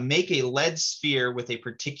 We want to make a lead sphere with a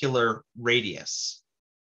particular radius,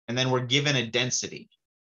 and then we're given a density.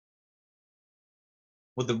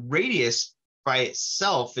 Well, the radius by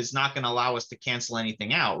itself is not going to allow us to cancel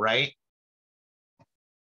anything out, right?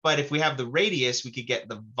 But if we have the radius, we could get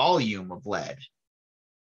the volume of lead.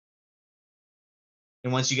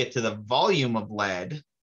 And once you get to the volume of lead,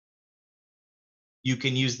 you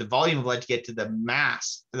can use the volume of lead to get to the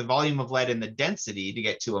mass, the volume of lead and the density to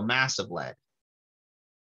get to a mass of lead.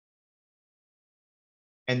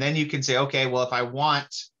 And then you can say, okay, well, if I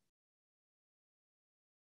want,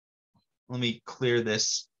 let me clear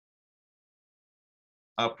this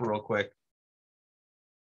up real quick.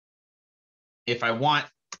 If I want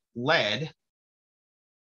lead,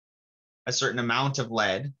 a certain amount of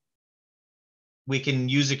lead, we can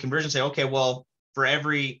use a conversion and say, okay, well, for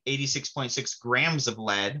every 86.6 grams of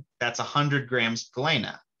lead, that's 100 grams of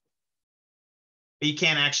galena. But you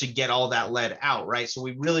can't actually get all that lead out, right? So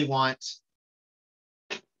we really want,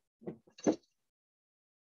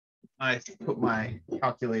 I put my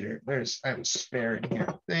calculator, I have a spare in here,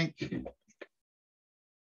 I think. And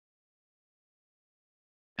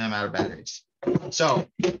I'm out of batteries. So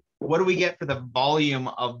what do we get for the volume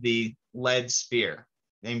of the lead sphere?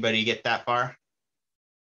 Anybody get that far?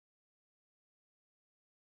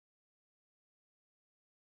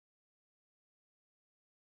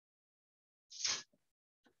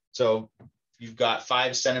 So you've got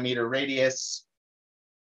 5 centimeter radius.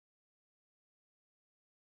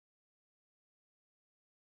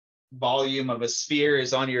 Volume of a sphere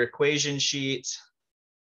is on your equation sheet.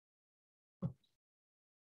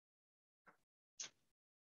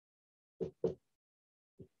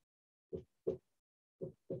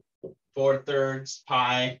 (4/3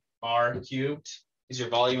 pi r cubed is your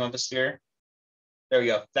volume of a sphere. There we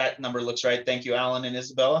go. That number looks right. Thank you, Alan and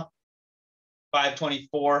Isabella.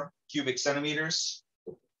 524 cubic centimeters.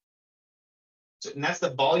 So, and that's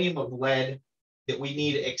the volume of lead that we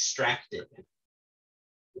need extracted.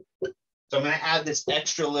 So I'm going to add this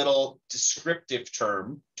extra little descriptive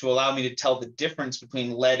term to allow me to tell the difference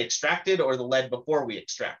between lead extracted or the lead before we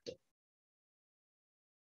extract it.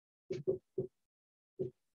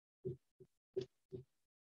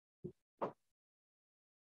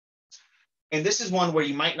 And this is one where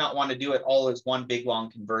you might not want to do it all as one big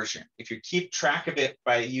long conversion. If you keep track of it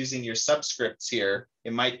by using your subscripts here,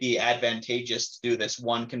 it might be advantageous to do this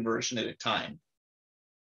one conversion at a time.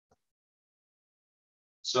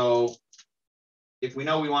 So if we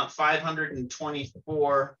know we want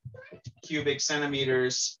 524 cubic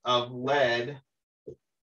centimeters of lead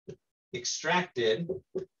extracted,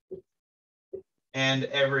 and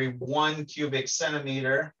every 1 cubic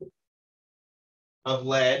centimeter of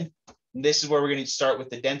lead this is where we're going to start with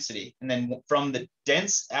the density. And then from the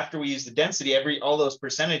after we use the density, all those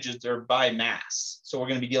percentages are by mass. So we're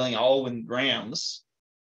going to be dealing all in grams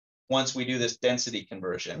once we do this density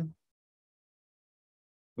conversion.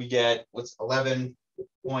 We get what's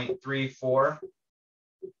 11.34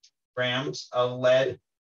 grams of lead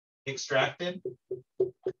extracted.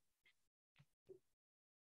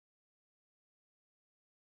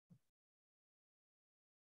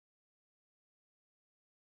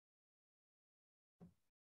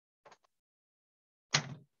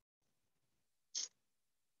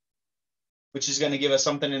 Which is going to give us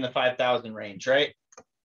something in the 5,000 range, right?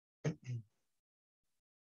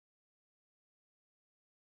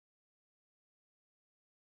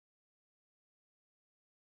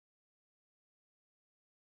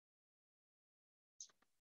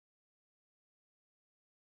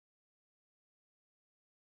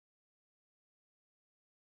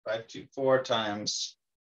 $524 times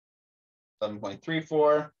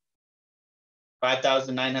 7.34,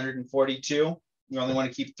 5,942. You only want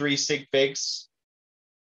to keep 3 sig figs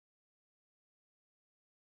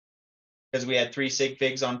because we had 3 sig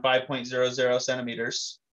figs on 5.00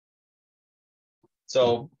 centimeters.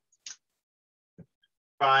 So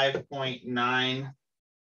 5.9,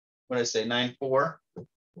 what did I say, 94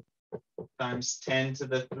 times 10 to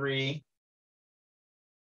the 3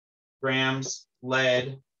 grams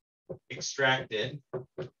lead extracted.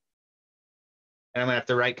 And I'm gonna have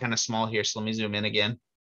to write kind of small here, so let me zoom in again.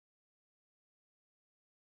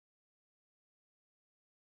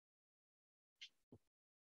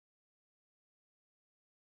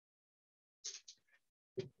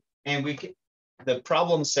 And the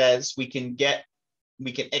problem says we can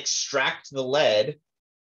extract the lead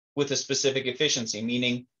with a specific efficiency,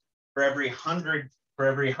 meaning for every 100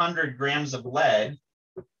 grams of lead,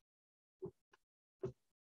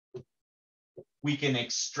 we can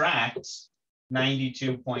extract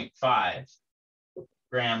 92.5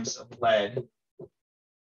 grams of lead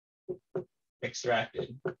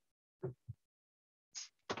extracted.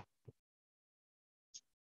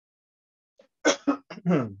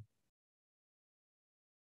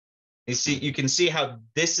 You can see how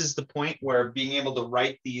this is the point where being able to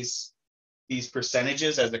write these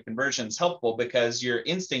percentages as a conversion is helpful, because your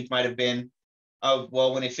instinct might have been, oh,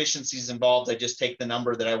 well, when efficiency is involved, I just take the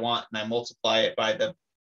number that I want and I multiply it by the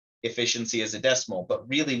efficiency as a decimal. But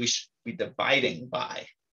really, we should be dividing by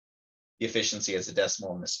the efficiency as a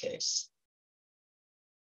decimal in this case.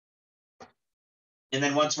 And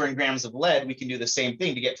then once we're in grams of lead, we can do the same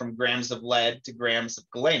thing to get from grams of lead to grams of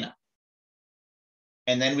galena.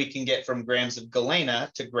 And then we can get from grams of galena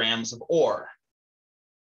to grams of ore.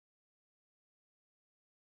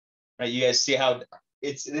 Right, you guys see how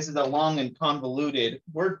this is a long and convoluted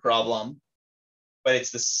word problem, but it's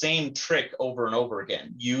the same trick over and over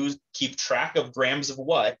again. You keep track of grams of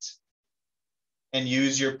what and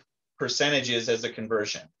use your percentages as a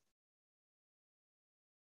conversion.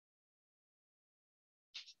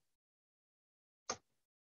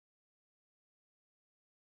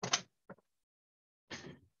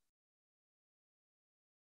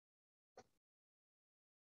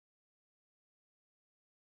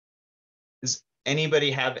 Does anybody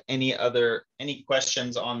have any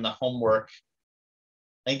questions on the homework?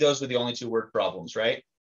 I think those were the only 2 word problems, right?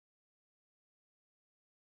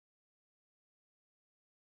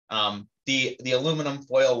 The aluminum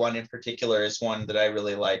foil one in particular is one that I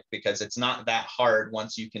really like, because it's not that hard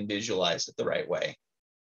once you can visualize it the right way.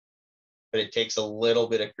 But it takes a little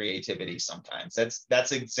bit of creativity sometimes.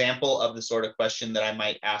 That's an example of the sort of question that I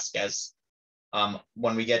might ask as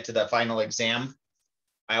when we get to the final exam.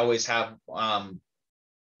 I always have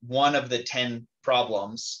one of the 10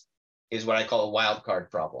 problems is what I call a wild card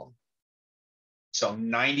problem. So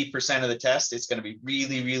 90% of the test, it's going to be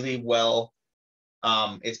really, really well.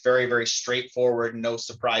 It's very, very straightforward, no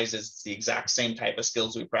surprises. It's the exact same type of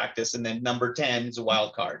skills we practice. And then number 10 is a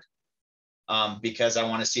wild card, because I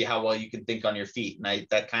want to see how well you can think on your feet. And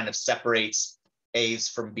that kind of separates A's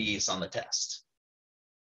from B's on the test.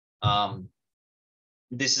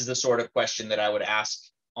 This is the sort of question that I would ask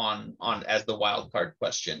on as the wild card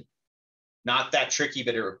question. Not that tricky,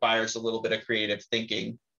 but it requires a little bit of creative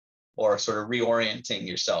thinking or sort of reorienting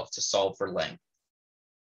yourself to solve for length.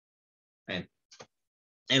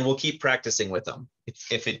 And we'll keep practicing with them.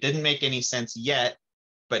 If it didn't make any sense yet,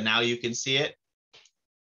 but now you can see it,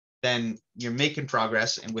 then you're making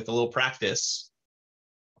progress. And with a little practice,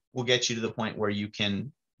 we'll get you to the point where you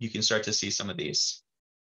can start to see some of these.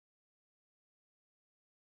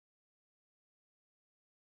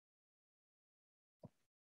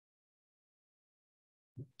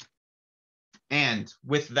 And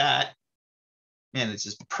with that, Man, it's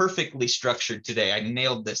just perfectly structured today. I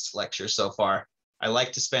nailed this lecture so far. I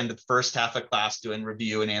like to spend the first half of class doing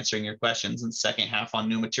review and answering your questions, and second half on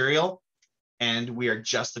new material. And we are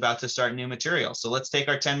just about to start new material. So let's take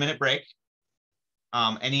our 10-minute break.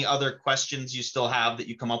 Any other questions you still have that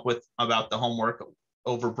you come up with about the homework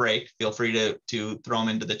over break, feel free to throw them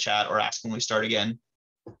into the chat or ask when we start again.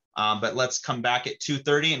 But let's come back at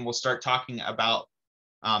 2:30 and we'll start talking about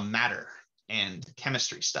matter and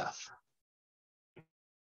chemistry stuff.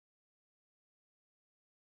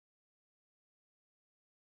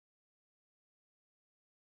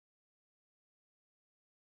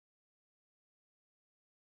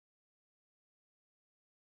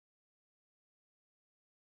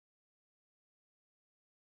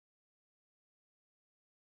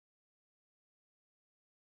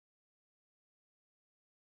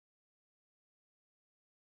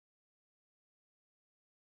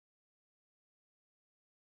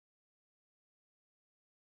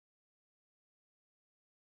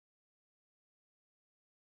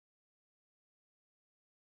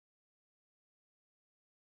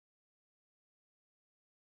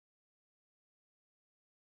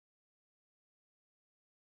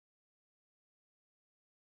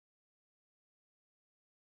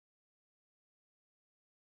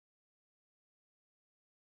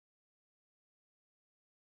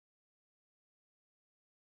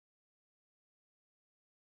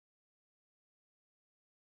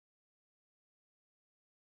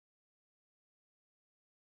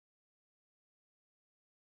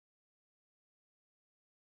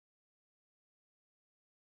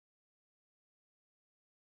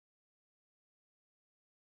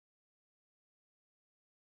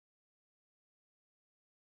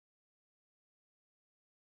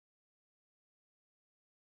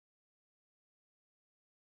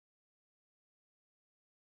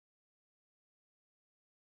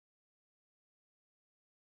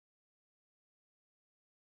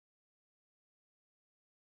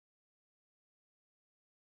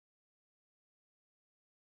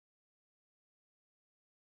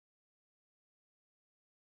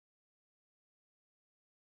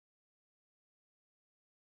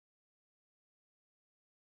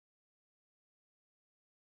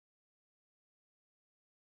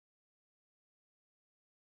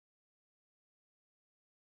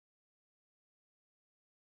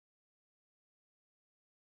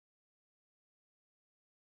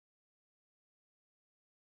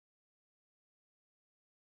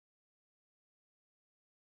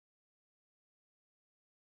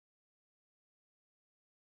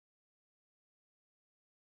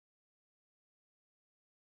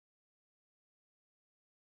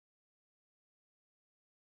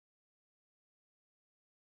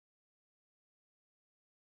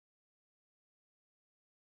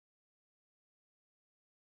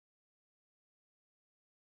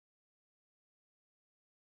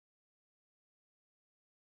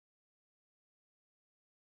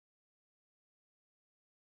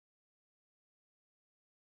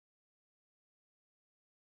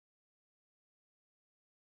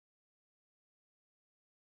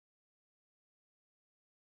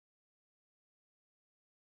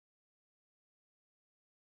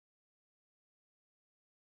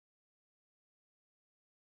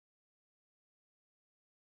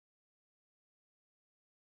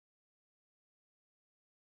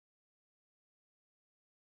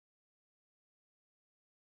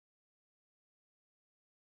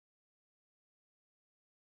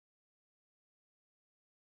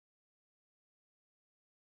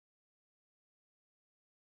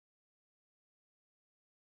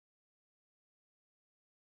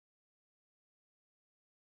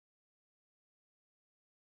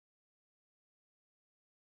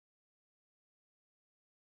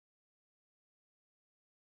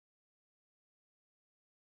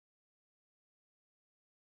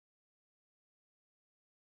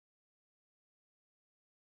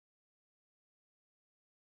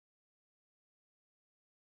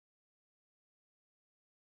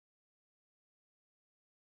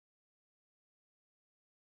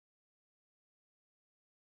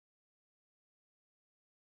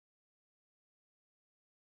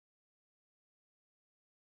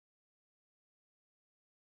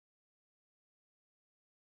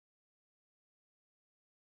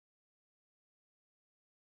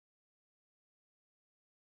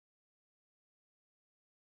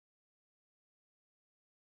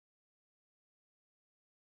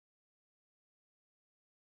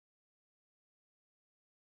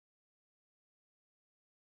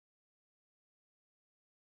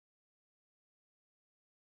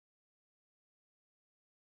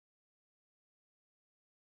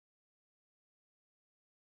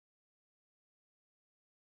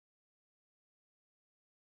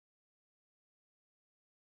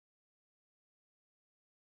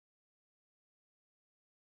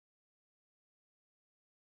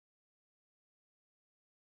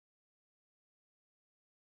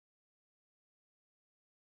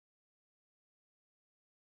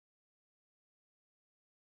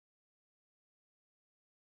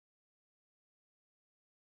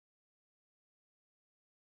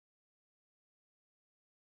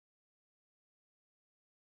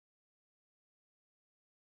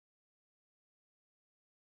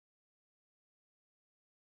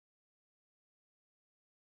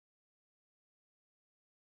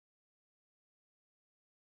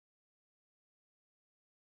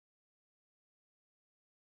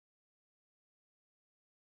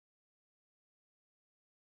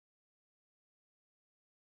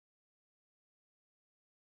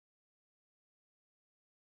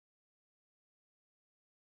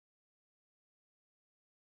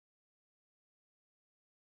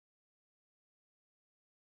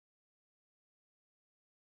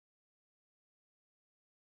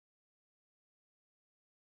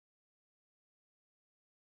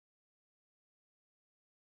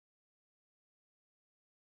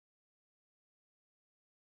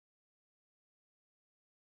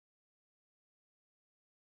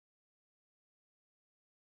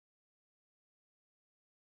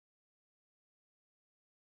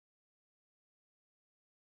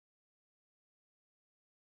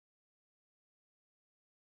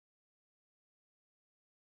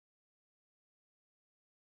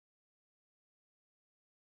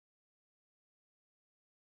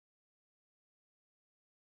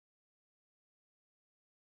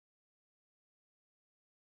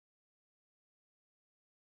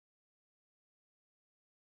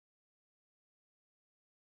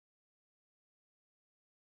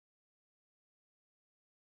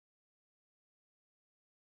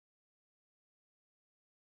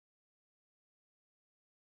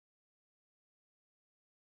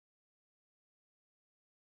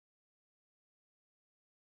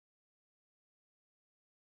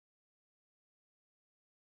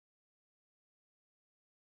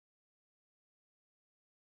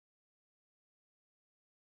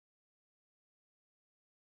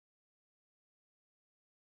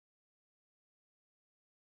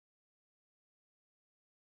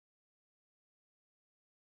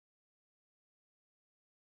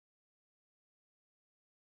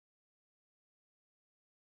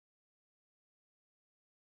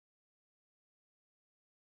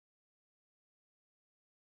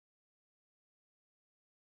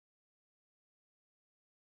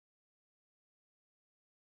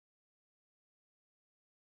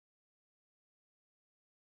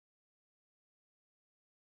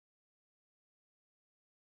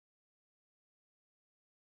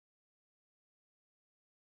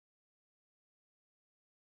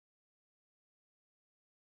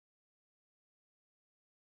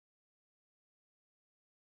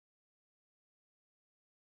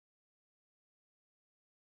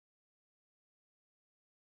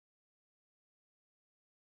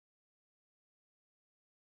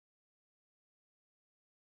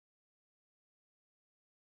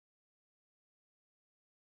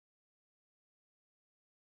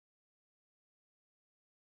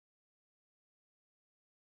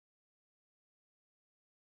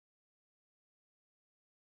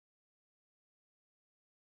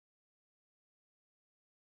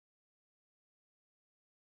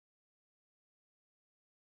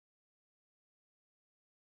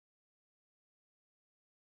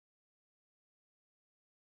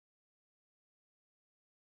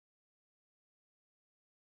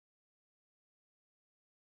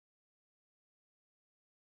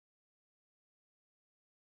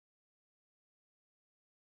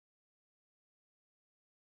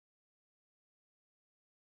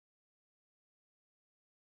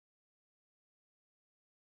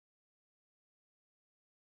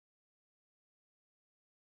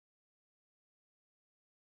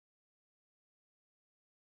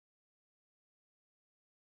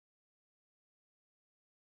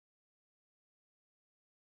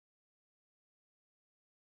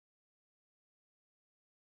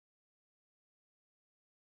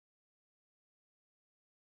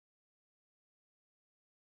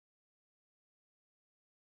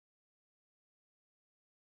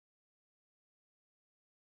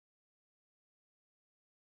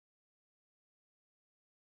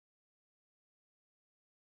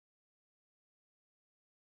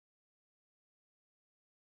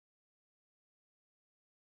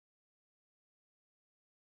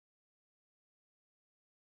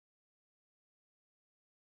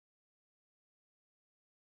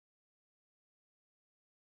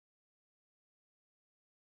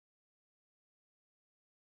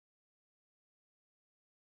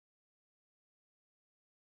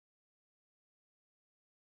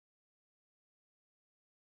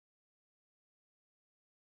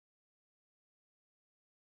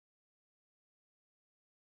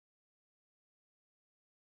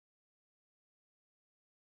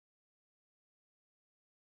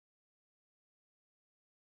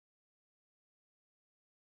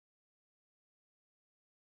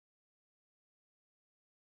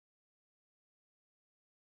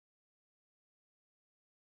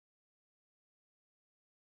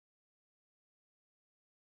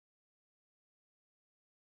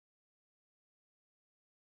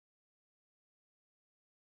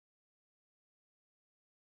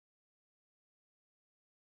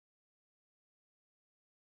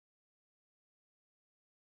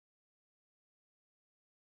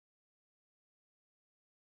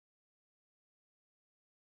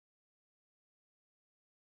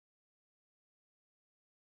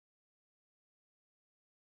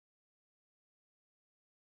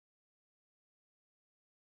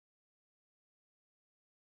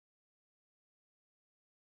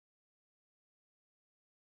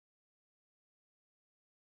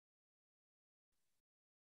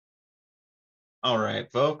 All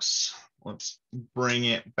right, folks, let's bring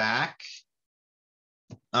it back.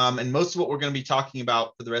 And most of what we're going to be talking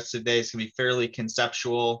about for the rest of the day is going to be fairly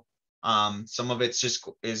conceptual. Some of it's just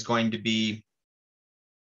is going to be,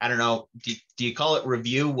 I don't know, do you call it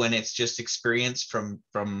review when it's just experience from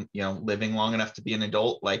living long enough to be an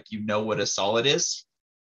adult, like you know what a solid is.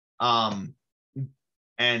 And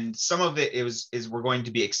some of it is we're going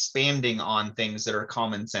to be expanding on things that are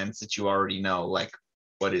common sense that you already know, like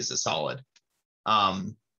what is a solid.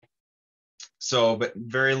 So, but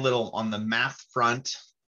very little on the math front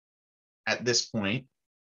at this point.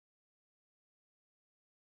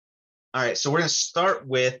 All right, so we're going to start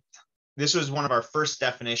with, this was one of our first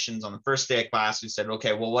definitions on the first day of class. We said,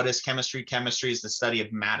 okay, well, what is chemistry? Chemistry is the study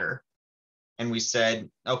of matter. And we said,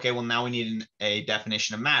 okay, well, now we need a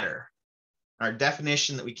definition of matter. Our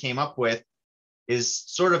definition that we came up with is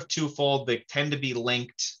sort of twofold. They tend to be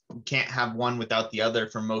linked. You can't have one without the other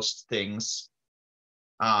for most things.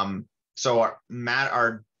 So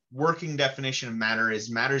our working definition of matter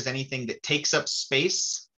is anything that takes up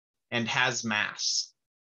space and has mass.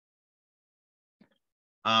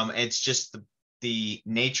 It's just the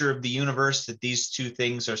nature of the universe that these two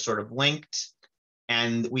things are sort of linked,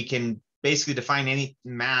 and we can basically define any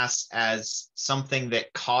mass as something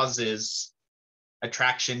that causes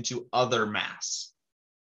attraction to other mass.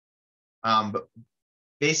 But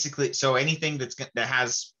basically, so anything that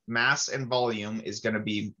has mass and volume is going to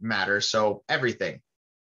be matter. So everything.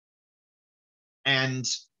 And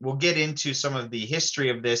we'll get into some of the history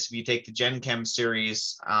of this if you take the Gen Chem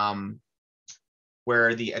series,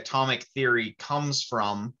 where the atomic theory comes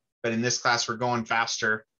from. But in this class, we're going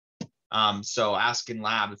faster. So ask in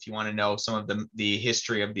lab if you want to know some of the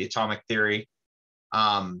history of the atomic theory.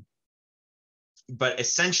 But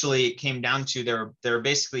essentially, it came down to there are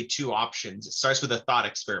basically two options. It starts with a thought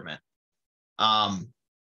experiment.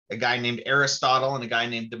 A guy named Aristotle and a guy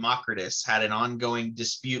named Democritus had an ongoing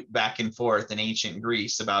dispute back and forth in ancient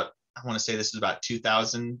Greece about, I want to say this is about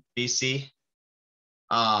 2000 BC.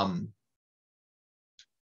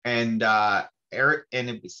 It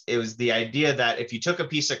was the idea that if you took a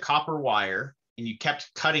piece of copper wire and you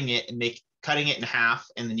kept cutting it and cutting it in half,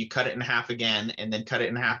 and then you cut it in half again, and then cut it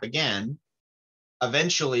in half again,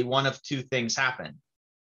 eventually one of two things happen.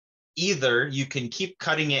 Either you can keep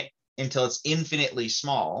cutting it until it's infinitely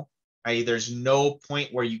small, i.e. there's no point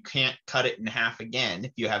where you can't cut it in half again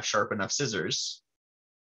if you have sharp enough scissors,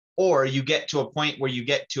 or you get to a point where you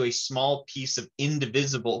get to a small piece of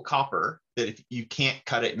indivisible copper that if you can't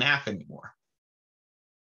cut it in half anymore.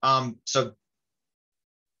 So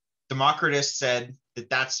Democritus said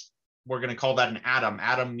we're going to call that an atom.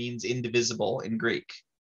 Atom means indivisible in Greek.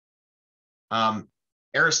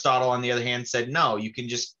 Aristotle, on the other hand, said, no, you can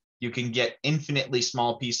get infinitely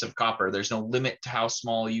small piece of copper. There's no limit to how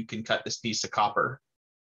small you can cut this piece of copper.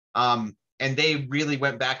 And they really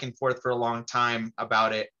went back and forth for a long time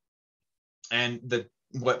about it. And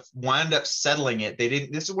what wound up settling it,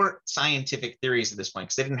 these weren't scientific theories at this point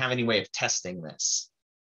because they didn't have any way of testing this.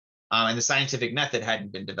 And the scientific method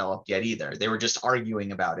hadn't been developed yet either. They were just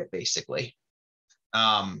arguing about it, basically.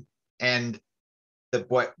 And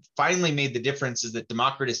what finally made the difference is that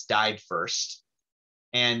Democritus died first.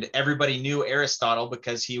 And everybody knew Aristotle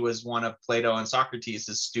because he was one of Plato and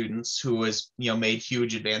Socrates' students who was, made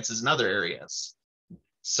huge advances in other areas.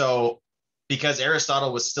 So because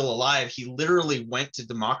Aristotle was still alive, he literally went to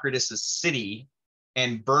Democritus' city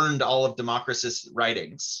and burned all of Democritus'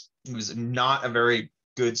 writings. He was not a very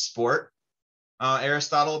good sport,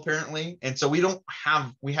 Aristotle, apparently. And so we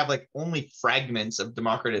have like only fragments of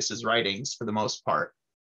Democritus' writings for the most part.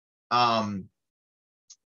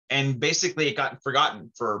 And basically it got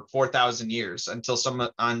forgotten for 4,000 years until some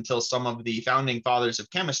of the founding fathers of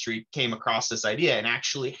chemistry came across this idea and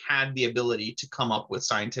actually had the ability to come up with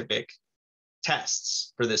scientific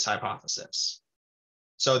tests for this hypothesis.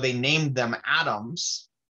 So they named them atoms,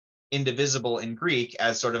 indivisible in Greek,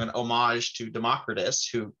 as sort of an homage to Democritus,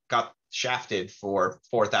 who got shafted for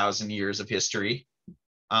 4,000 years of history.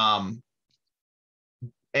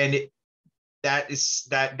 That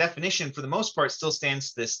definition, for the most part, still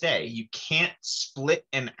stands to this day. You can't split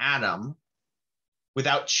an atom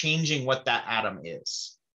without changing what that atom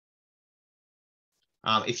is.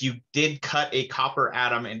 If you did cut a copper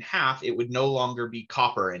atom in half, it would no longer be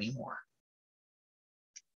copper anymore.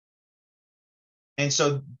 And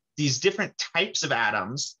so these different types of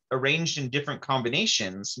atoms arranged in different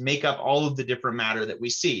combinations make up all of the different matter that we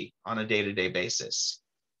see on a day-to-day basis.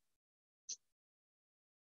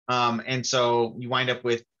 And so you wind up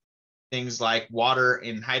with things like water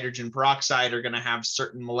and hydrogen peroxide are going to have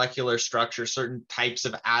certain molecular structure, certain types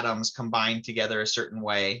of atoms combined together a certain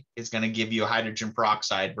way is going to give you a hydrogen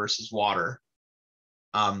peroxide versus water.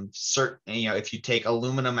 If you take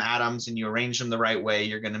aluminum atoms and you arrange them the right way,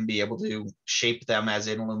 you're going to be able to shape them as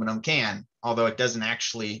an aluminum can, although it doesn't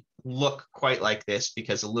actually look quite like this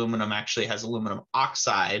because aluminum actually has aluminum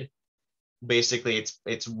oxide. Basically,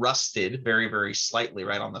 it's rusted very, very slightly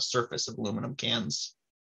right on the surface of aluminum cans.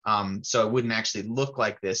 So it wouldn't actually look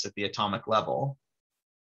like this at the atomic level.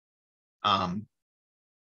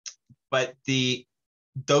 But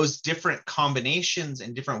those different combinations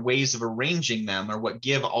and different ways of arranging them are what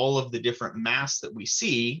give all of the different mass that we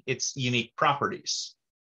see its unique properties.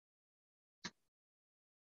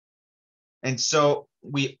 And so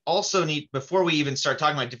we also need, before we even start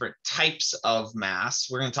talking about different types of mass,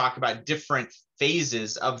 we're going to talk about different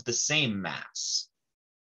phases of the same mass.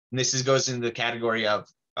 And this goes into the category of,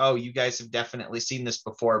 oh, you guys have definitely seen this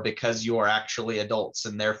before because you're actually adults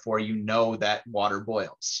and therefore you know that water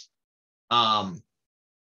boils.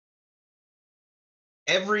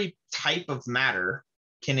 Every type of matter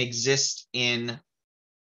can exist in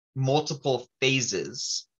multiple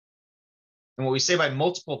phases. And what we say by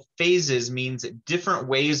multiple phases means that different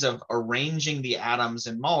ways of arranging the atoms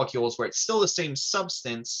and molecules where it's still the same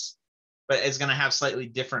substance, but it's going to have slightly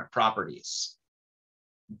different properties.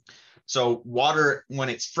 So water, when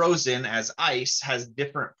it's frozen as ice, has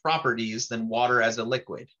different properties than water as a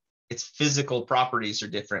liquid. Its physical properties are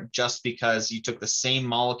different just because you took the same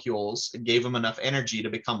molecules and gave them enough energy to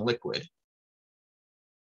become liquid.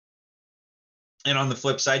 And on the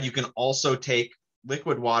flip side, you can also take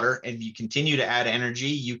liquid water and you continue to add energy,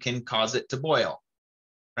 you can cause it to boil,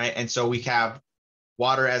 right? And so we have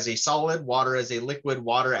water as a solid, water as a liquid,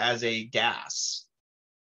 water as a gas,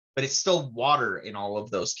 but it's still water in all of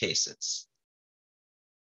those cases.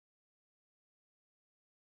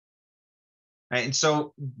 Right? And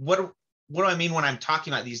so what do I mean when I'm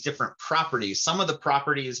talking about these different properties? Some of the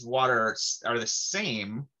properties of water are the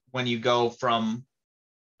same when you go from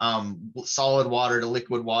solid water to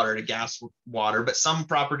liquid water to gas water, but some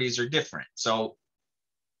properties are different. So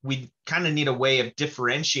we kind of need a way of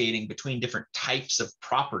differentiating between different types of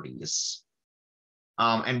properties.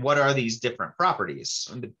 And what are these different properties?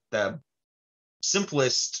 And the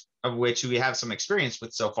simplest of which we have some experience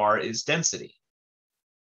with so far is density.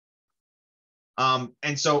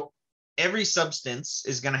 And so every substance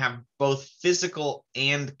is going to have both physical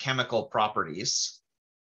and chemical properties.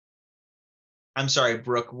 I'm sorry,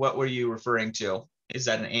 Brooke, what were you referring to? Is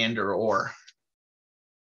that an and or?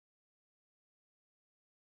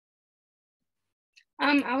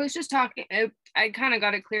 I was just talking, I kind of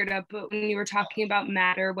got it cleared up, but when you were talking about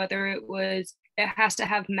matter, whether it has to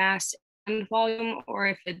have mass and volume or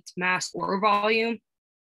if it's mass or volume,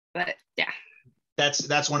 but yeah.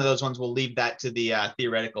 That's one of those ones. We'll leave that to the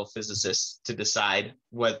theoretical physicists to decide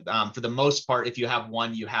what, for the most part, if you have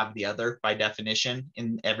one, you have the other by definition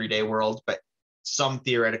in everyday world. But some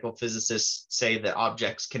theoretical physicists say that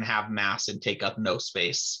objects can have mass and take up no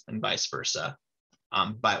space and vice versa.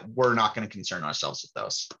 But we're not going to concern ourselves with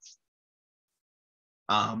those.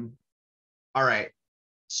 All right.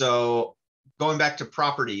 So going back to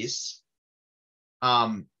properties, we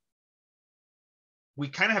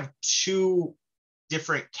kind of have two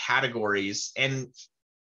different categories, and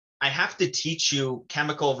I have to teach you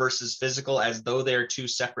chemical versus physical as though they're two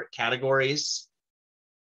separate categories.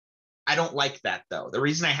 I don't like that though. The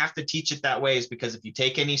reason I have to teach it that way is because if you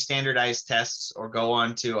take any standardized tests or go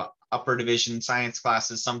on to upper division science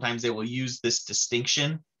classes, sometimes they will use this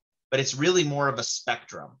distinction, but it's really more of a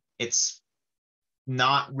spectrum. It's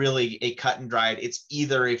not really a cut and dried, it's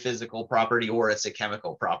either a physical property or it's a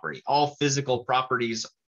chemical property. All physical properties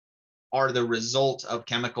are the result of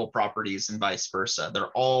chemical properties and vice versa. They're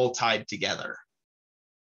all tied together.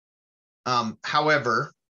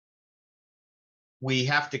 However, we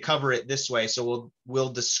have to cover it this way. So we'll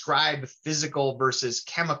describe physical versus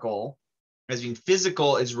chemical as being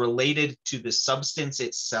physical is related to the substance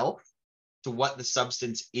itself, to what the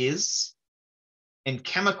substance is. And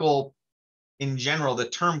chemical, in general, the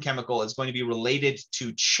term chemical is going to be related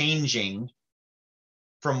to changing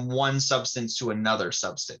from one substance to another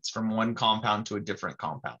substance, from one compound to a different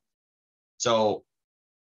compound. So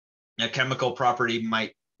a chemical property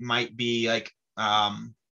might be like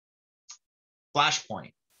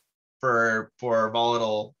flashpoint for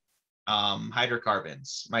volatile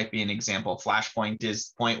hydrocarbons might be an example. Flashpoint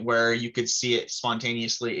is point where you could see it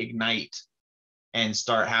spontaneously ignite and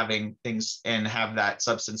start having things and have that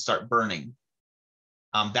substance start burning.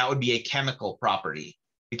 That would be a chemical property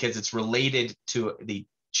because it's related to the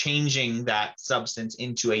changing that substance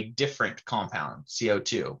into a different compound,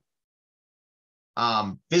 CO2.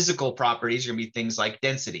 Physical properties are going to be things like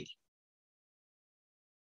density.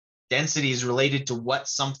 Density is related to what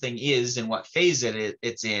something is and what phase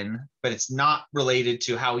it's in, but it's not related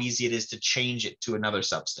to how easy it is to change it to another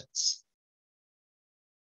substance.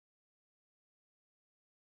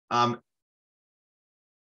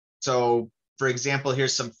 So, for example,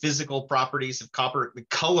 here's some physical properties of copper. The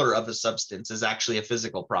color of a substance is actually a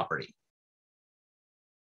physical property.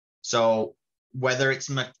 So whether it's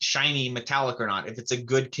shiny, metallic or not, if it's a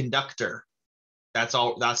good conductor, that's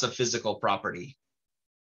a physical property.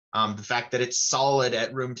 The fact that it's solid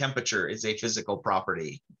at room temperature is a physical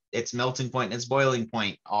property. Its melting point and its boiling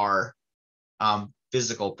point are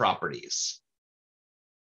physical properties.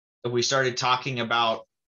 If we started talking about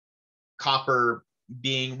copper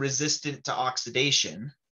being resistant to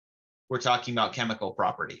oxidation, we're talking about chemical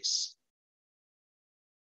properties.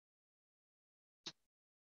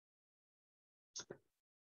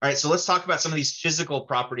 All right, so let's talk about some of these physical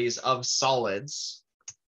properties of solids.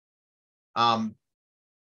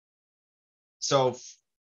 So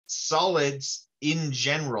solids in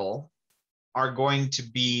general are going to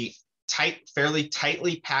be fairly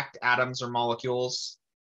tightly packed atoms or molecules.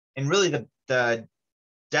 And really the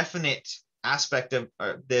definite aspect of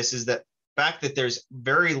this is that fact that there's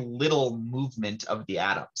very little movement of the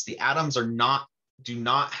atoms. The atoms do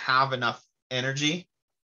not have enough energy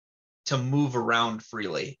to move around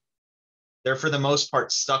freely. They're for the most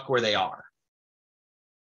part stuck where they are.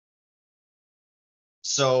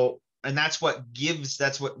 So, and that's what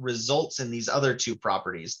results in these other two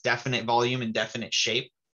properties, definite volume and definite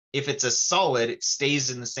shape. If it's a solid, it stays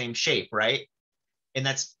in the same shape, right? And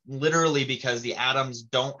that's literally because the atoms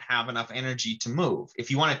don't have enough energy to move. If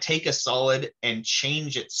you want to take a solid and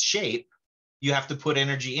change its shape, you have to put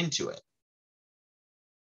energy into it.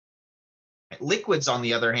 Liquids, on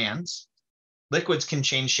the other hand, liquids can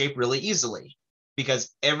change shape really easily because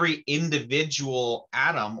every individual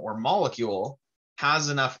atom or molecule has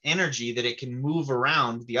enough energy that it can move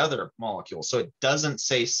around the other molecule. So it doesn't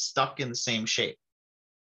stay stuck in the same shape.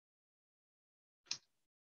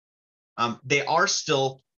 They are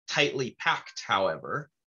still tightly packed,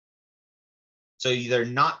 however. So they're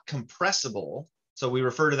not compressible. So we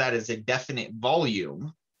refer to that as a definite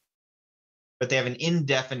volume, but they have an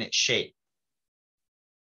indefinite shape.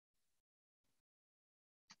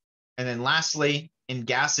 And then lastly, in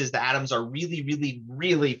gases, the atoms are really, really,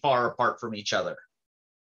 really far apart from each other.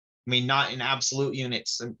 I mean, not in absolute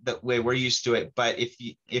units the way we're used to it, but if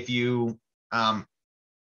you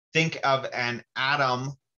think of an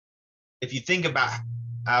atom, if you think about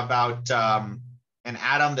an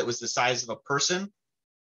atom that was the size of a person,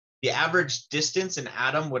 the average distance an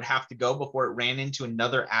atom would have to go before it ran into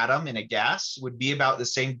another atom in a gas would be about the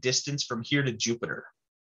same distance from here to Jupiter.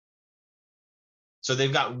 So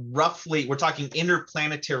they've got roughly, we're talking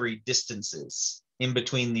interplanetary distances in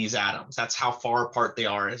between these atoms. That's how far apart they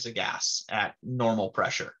are as a gas at normal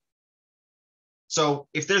pressure. So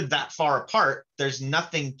if they're that far apart, there's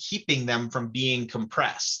nothing keeping them from being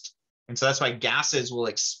compressed. And so that's why gases will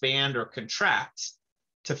expand or contract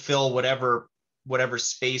to fill whatever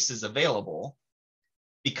space is available,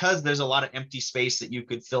 because there's a lot of empty space that you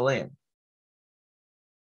could fill in.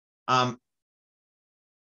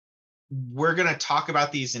 We're going to talk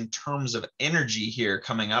about these in terms of energy here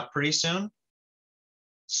coming up pretty soon.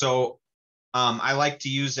 So I like to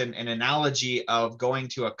use an analogy of going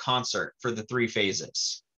to a concert for the three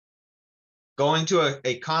phases. Going to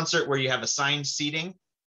a concert where you have assigned seating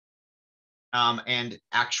and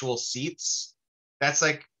actual seats, that's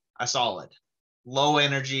like a solid. Low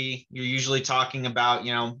energy, you're usually talking about,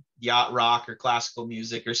 yacht rock or classical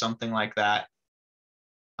music or something like that.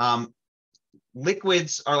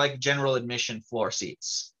 Liquids are like general admission floor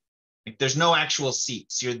seats. Like there's no actual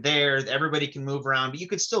seats. You're there, everybody can move around, but you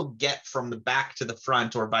could still get from the back to the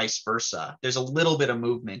front or vice versa. There's a little bit of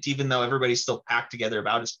movement, even though everybody's still packed together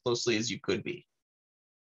about as closely as you could be.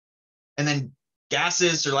 And then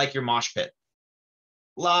gases are like your mosh pit.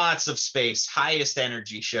 Lots of space, highest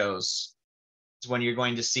energy shows is when you're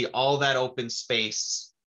going to see all that open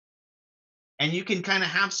space. And you can kind of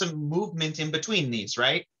have some movement in between these,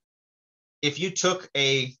 right? If you took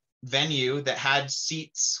a venue that had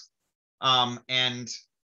seats and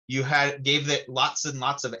you gave it lots and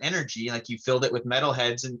lots of energy, like you filled it with metal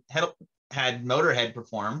heads and had Motorhead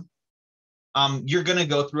perform, you're going to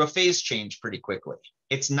go through a phase change pretty quickly.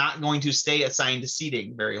 It's not going to stay assigned to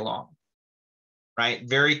seating very long, right?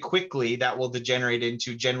 Very quickly, that will degenerate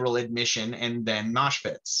into general admission and then mosh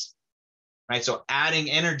pits, right? So adding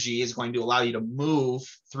energy is going to allow you to move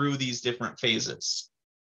through these different phases.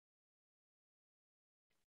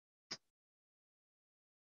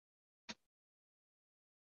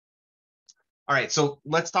 All right, so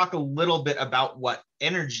let's talk a little bit about what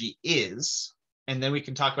energy is, and then we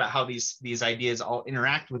can talk about how these ideas all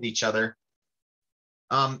interact with each other.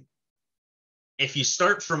 If you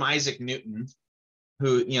start from Isaac Newton,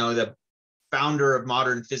 who, the founder of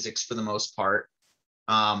modern physics for the most part,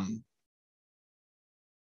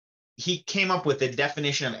 he came up with a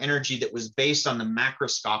definition of energy that was based on the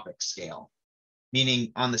macroscopic scale,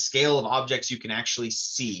 meaning on the scale of objects you can actually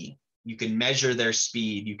see. You can measure their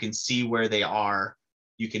speed, you can see where they are,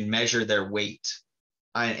 you can measure their weight.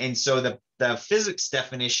 And so the physics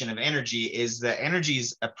definition of energy is that energy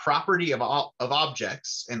is a property of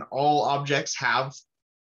objects, and all objects have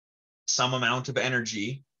some amount of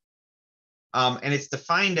energy. And it's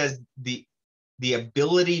defined as the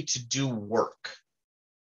ability to do work.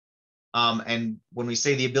 And when we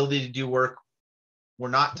say the ability to do work, we're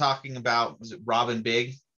not talking about, was it Robin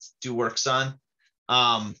Big, do work, son?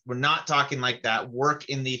 We're not talking like that. Work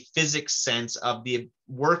in the physics sense of the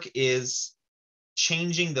work is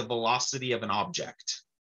changing the velocity of an object.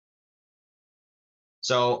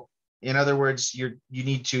 So in other words, you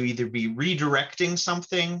need to either be redirecting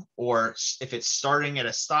something, or if it's starting at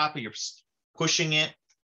a stop, you're pushing it,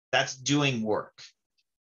 that's doing work.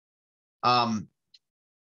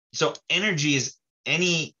 So energy is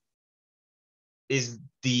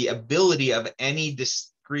the ability of any discrete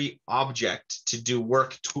object to do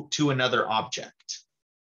work to another object.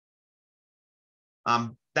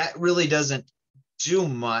 That really doesn't do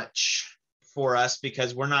much for us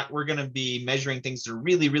because we're going to be measuring things that are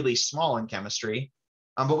really, really small in chemistry.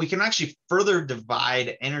 But we can actually further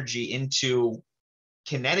divide energy into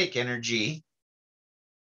kinetic energy,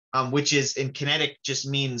 which is, in kinetic just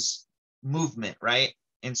means movement, right?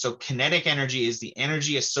 And so kinetic energy is the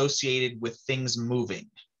energy associated with things moving.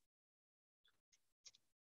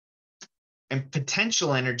 And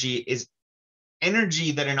potential energy is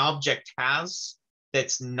energy that an object has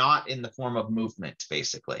that's not in the form of movement,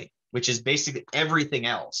 basically, which is basically everything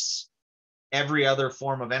else. Every other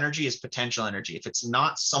form of energy is potential energy. If it's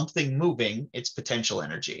not something moving, it's potential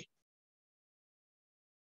energy.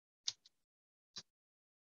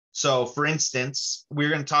 So for instance, we're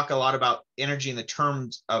going to talk a lot about energy in the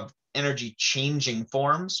terms of energy changing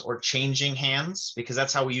forms or changing hands, because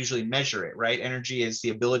that's how we usually measure it, right? Energy is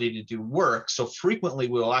the ability to do work. So frequently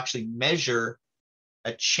we'll actually measure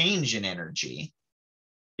a change in energy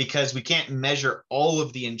because we can't measure all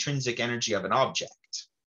of the intrinsic energy of an object.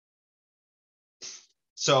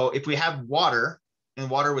 So if we have water and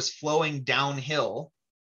water was flowing downhill,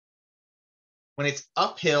 when it's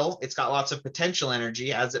uphill, it's got lots of potential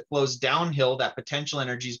energy. As it flows downhill, that potential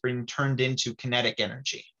energy is being turned into kinetic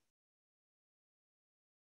energy.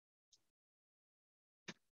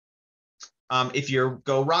 If you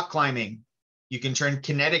go rock climbing, you can turn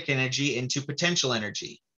kinetic energy into potential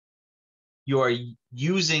energy. You are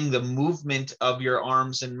using the movement of your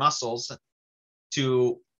arms and muscles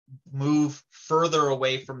to move further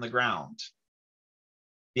away from the ground.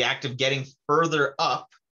 The act of getting further up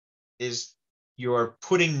is you're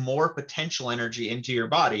putting more potential energy into your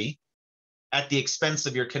body at the expense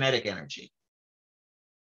of your kinetic energy.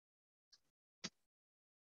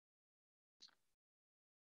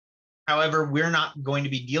 However, we're not going to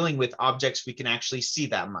be dealing with objects we can actually see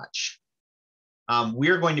that much.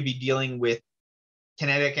 We're going to be dealing with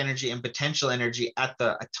kinetic energy and potential energy at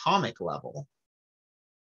the atomic level.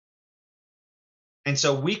 And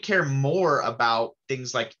so we care more about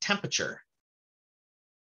things like temperature.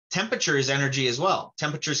 Temperature is energy as well.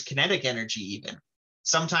 Temperature is kinetic energy even.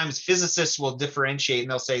 Sometimes physicists will differentiate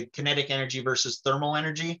and they'll say kinetic energy versus thermal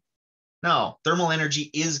energy. No, thermal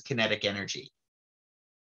energy is kinetic energy.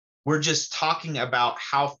 We're just talking about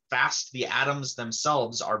how fast the atoms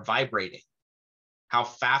themselves are vibrating, how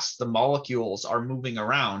fast the molecules are moving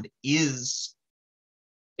around. It's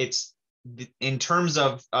in terms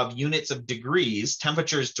of units of degrees,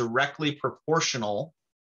 temperature is directly proportional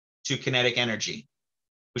to kinetic energy,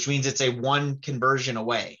 which means it's a one conversion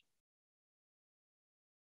away.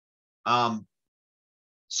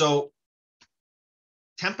 So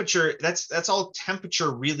temperature, that's all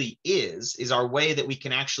temperature really is our way that we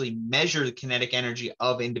can actually measure the kinetic energy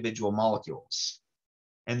of individual molecules.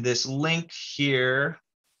 And this link here,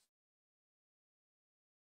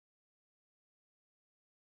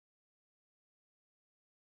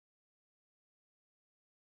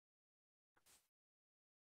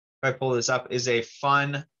 if I pull this up, is a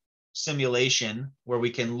fun simulation where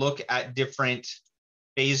we can look at different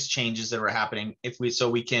phase changes that are happening so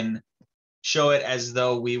we can show it as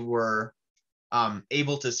though we were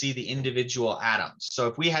able to see the individual atoms. So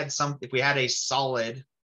if we had a solid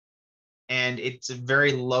and it's a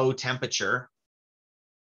very low temperature,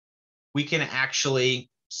 we can actually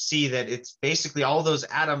see that it's basically all those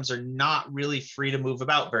atoms are not really free to move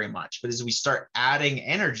about very much. But as we start adding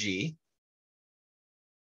energy,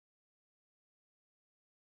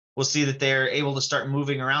 we'll see that they're able to start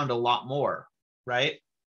moving around a lot more, right?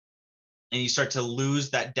 And you start to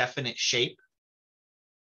lose that definite shape.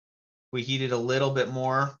 We heat it a little bit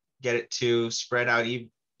more, get it to spread out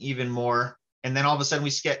even more. And then all of a sudden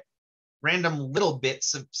we get random little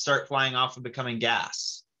bits of start flying off and becoming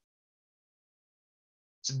gas.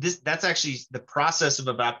 So that's actually the process of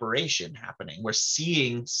evaporation happening. We're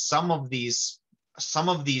seeing some of these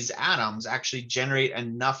atoms actually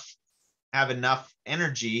have enough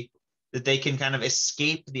energy that they can kind of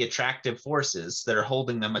escape the attractive forces that are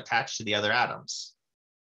holding them attached to the other atoms.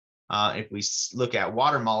 If we look at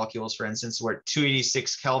water molecules, for instance, we're at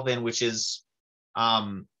 286 Kelvin, which is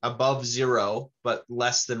above zero, but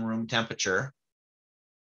less than room temperature.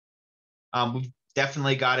 We've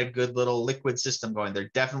definitely got a good little liquid system going.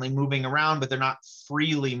 They're definitely moving around, but they're not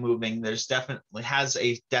freely moving. There's definitely has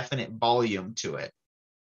a definite volume to it.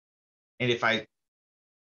 And if I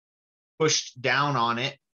push down on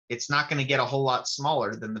it, it's not going to get a whole lot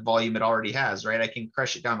smaller than the volume it already has, right? I can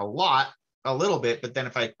crush it down a little bit, but then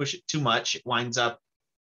if I push it too much,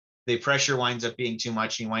 the pressure winds up being too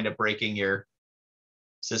much and you wind up breaking your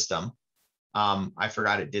system. I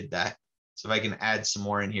forgot it did that. So if I can add some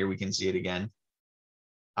more in here, we can see it again.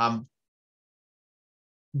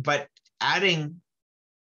 But adding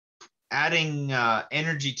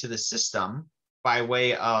energy to the system by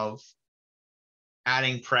way of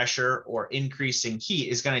adding pressure or increasing heat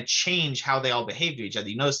is going to change how they all behave to each other.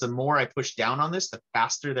 You notice the more I push down on this, the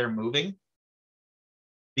faster they're moving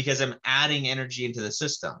because I'm adding energy into the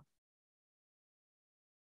system.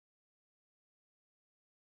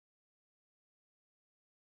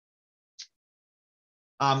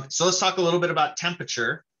 So let's talk a little bit about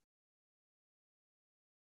temperature.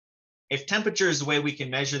 If temperature is the way we can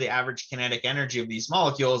measure the average kinetic energy of these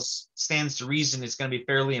molecules, stands to reason it's going to be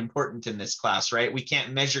fairly important in this class, right? We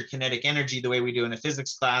can't measure kinetic energy the way we do in a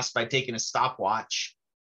physics class by taking a stopwatch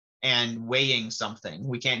and weighing something.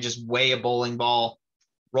 We can't just weigh a bowling ball,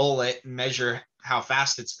 roll it, and measure how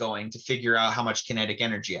fast it's going to figure out how much kinetic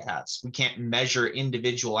energy it has. We can't measure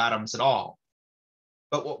individual atoms at all.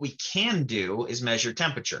 But what we can do is measure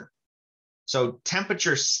temperature. So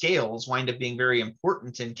temperature scales wind up being very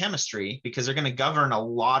important in chemistry because they're going to govern a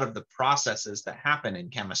lot of the processes that happen in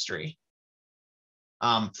chemistry.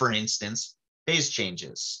 For instance, phase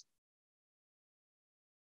changes.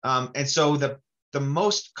 And so the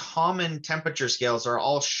most common temperature scales are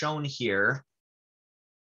all shown here.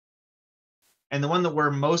 And the one that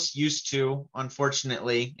we're most used to,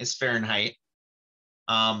 unfortunately, is Fahrenheit.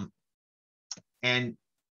 And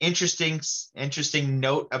interesting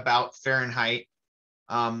note about Fahrenheit.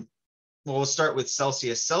 Well, we'll start with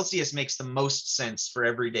Celsius. Celsius makes the most sense for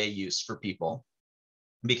everyday use for people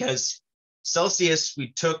because Celsius,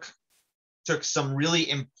 we took some really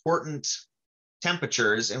important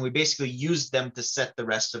temperatures and we basically used them to set the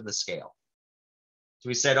rest of the scale. So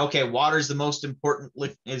we said, okay, water is the most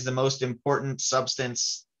important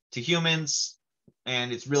substance to humans,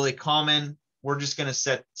 and it's really common. We're just going to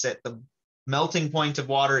set the melting point of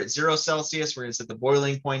water at 0 Celsius. We're going to set the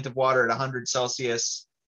boiling point of water at 100 Celsius,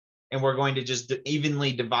 and we're going to just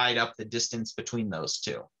evenly divide up the distance between those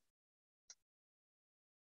two.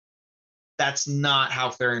 That's not how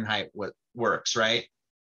Fahrenheit works, right?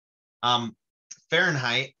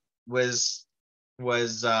 Fahrenheit was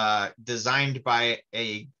designed by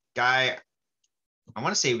a guy, I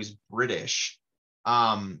want to say he was British,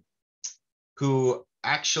 who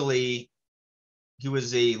actually, he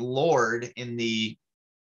was a lord in the,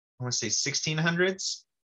 I want to say 1600s,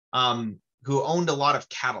 who owned a lot of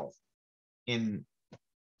cattle.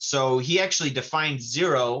 So he actually defined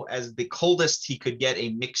 0 as the coldest he could get a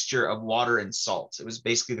mixture of water and salt. It was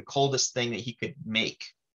basically the coldest thing that he could make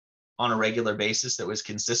on a regular basis that was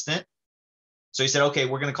consistent. So he said, okay,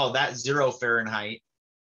 we're going to call that 0 Fahrenheit.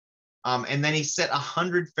 And then he set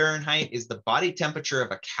 100 Fahrenheit is the body temperature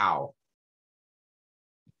of a cow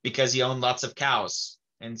because he owned lots of cows.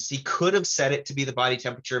 And he could have set it to be the body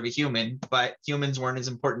temperature of a human, but humans weren't as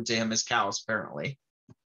important to him as cows, apparently.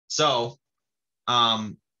 So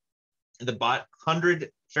the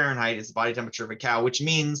 100 Fahrenheit is the body temperature of a cow, which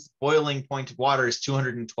means the boiling point of water is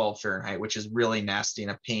 212 Fahrenheit, which is really nasty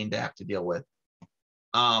and a pain to have to deal with.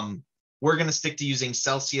 We're going to stick to using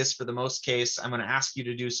Celsius for the most case. I'm going to ask you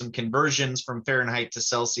to do some conversions from Fahrenheit to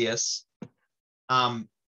Celsius.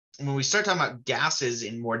 When we start talking about gases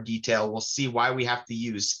in more detail, we'll see why we have to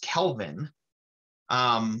use Kelvin.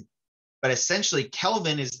 But essentially,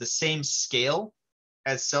 Kelvin is the same scale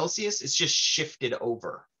as Celsius, it's just shifted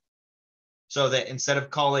over. So that instead of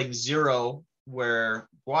calling 0 where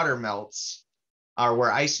water melts or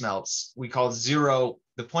where ice melts, we call 0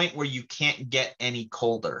 the point where you can't get any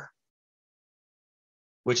colder,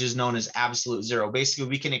 which is known as absolute 0. Basically,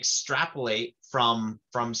 we can extrapolate from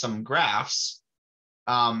some graphs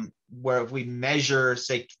where if we measure,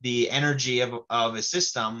 say, the energy of a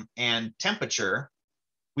system and temperature,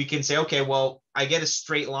 we can say, okay, well, I get a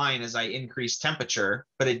straight line as I increase temperature,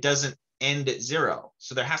 but it doesn't end at 0.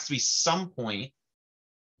 So there has to be some point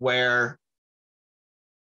where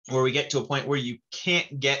we get to a point where you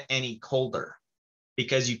can't get any colder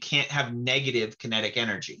because you can't have negative kinetic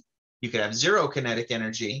energy. You could have 0 kinetic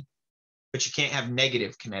energy, but you can't have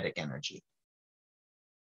negative kinetic energy.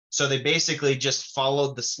 So they basically just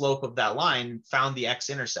followed the slope of that line, found the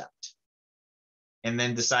x-intercept, and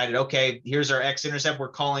then decided, okay, here's our x-intercept. We're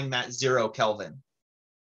calling that 0 Kelvin.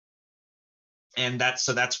 And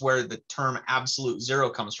that's where the term absolute 0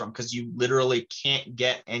 comes from, because you literally can't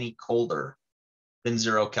get any colder than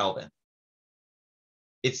 0 Kelvin.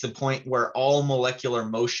 It's the point where all molecular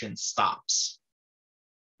motion stops.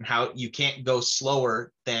 And how you can't go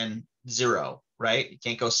slower than 0, right? You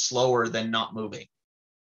can't go slower than not moving.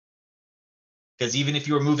 Because even if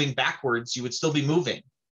you were moving backwards, you would still be moving,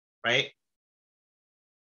 right?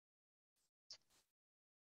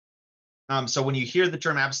 So when you hear the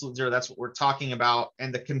term absolute 0, that's what we're talking about.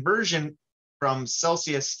 And the conversion from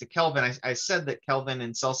Celsius to Kelvin, I said that Kelvin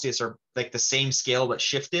and Celsius are like the same scale but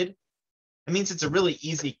shifted. It means it's a really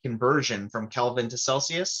easy conversion from Kelvin to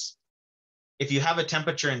Celsius. If you have a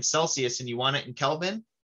temperature in Celsius and you want it in Kelvin,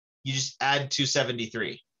 you just add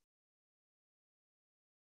 273.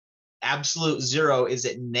 Absolute 0 is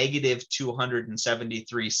at negative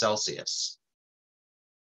 273 Celsius.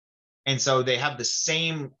 And so they have the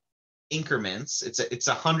same increments. It's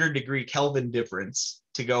a 100-degree Kelvin difference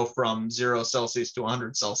to go from 0 Celsius to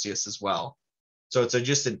 100 Celsius as well. So it's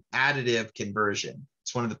just an additive conversion.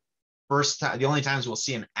 It's one of the only times we'll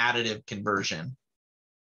see an additive conversion.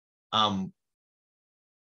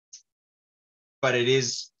 But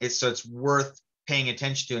it's worth paying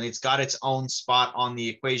attention to, and it's got its own spot on the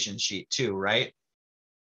equation sheet too, right?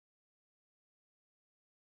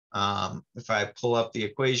 If I pull up the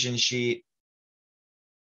equation sheet,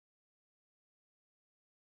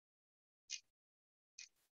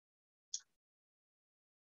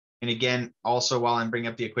 and again, also while I'm bringing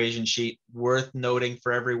up the equation sheet, worth noting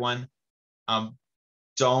for everyone,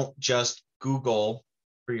 don't just Google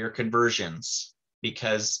for your conversions,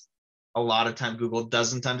 because a lot of time Google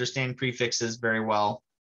doesn't understand prefixes very well,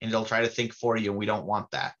 and it'll try to think for you, and we don't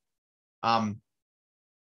want that.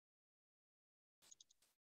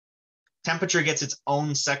 Temperature gets its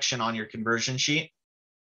own section on your conversion sheet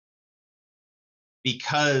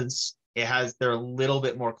because they're a little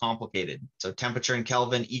bit more complicated. So temperature in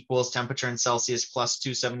Kelvin equals temperature in Celsius plus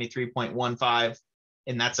 273.15,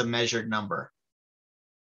 and that's a measured number.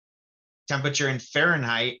 Temperature in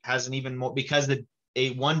Fahrenheit has an even more, because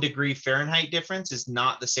a 1 degree Fahrenheit difference is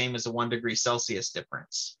not the same as a 1 degree Celsius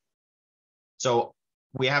difference. So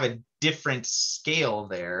we have a different scale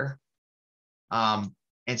there.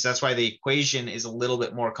 And so that's why the equation is a little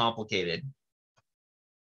bit more complicated.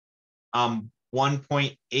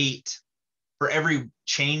 1.8, for every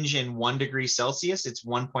change in 1 degree Celsius, it's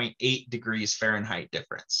 1.8 degrees Fahrenheit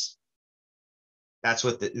difference. That's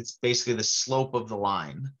what it's basically the slope of the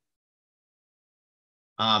line.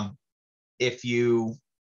 And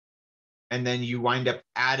then you wind up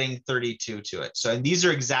adding 32 to it. So, and these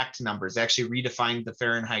are exact numbers. They actually redefined the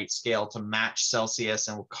Fahrenheit scale to match Celsius,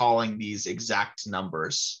 and we're calling these exact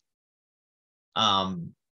numbers.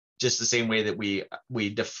 Just the same way that we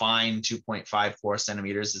define 2.54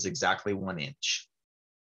 centimeters as exactly 1 inch.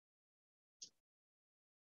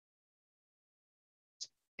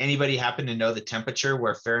 Anybody happen to know the temperature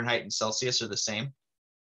where Fahrenheit and Celsius are the same?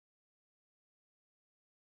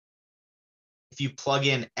 If you plug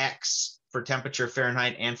in X for temperature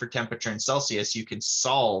Fahrenheit and for temperature in Celsius, you can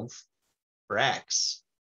solve for X.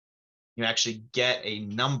 You actually get a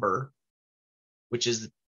number, which is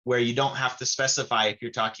where you don't have to specify if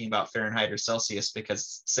you're talking about Fahrenheit or Celsius, because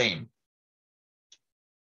it's the same.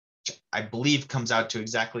 I believe comes out to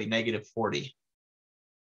exactly negative 40.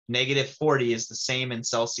 Negative 40 is the same in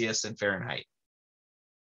Celsius and Fahrenheit.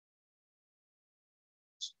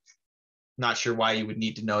 Not sure why you would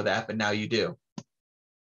need to know that, but now you do.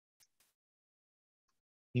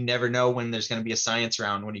 You never know when there's going to be a science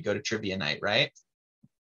round when you go to trivia night, right?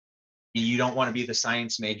 You don't want to be the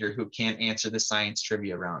science major who can't answer the science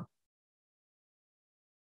trivia round.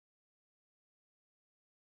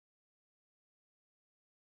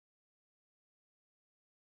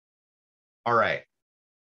 All right.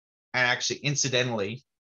 And actually, incidentally,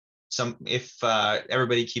 if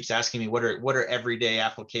everybody keeps asking me what are everyday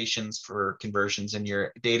applications for conversions in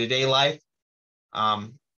your day-to-day life,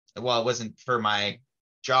 well, it wasn't for my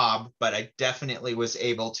job, but I definitely was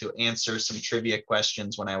able to answer some trivia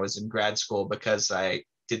questions when I was in grad school because I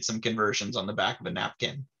did some conversions on the back of a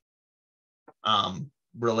napkin,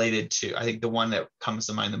 related to, I think the one that comes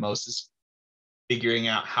to mind the most is figuring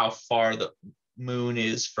out how far the moon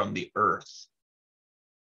is from the Earth.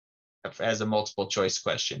 As a multiple choice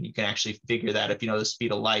question, you can actually figure that if you know the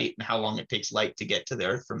speed of light and how long it takes light to get to the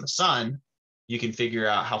Earth from the sun, you can figure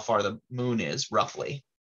out how far the moon is roughly.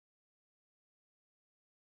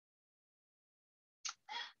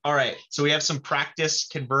 All right, so we have some practice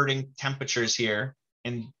converting temperatures here,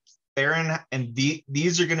 and Fahrenheit, and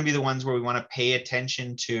these are going to be the ones where we want to pay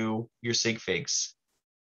attention to your sig figs,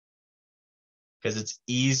 because it's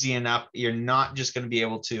easy enough. You're not just going to be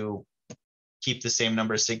able to keep the same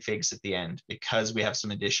number of sig figs at the end because we have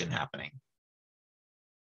some addition happening.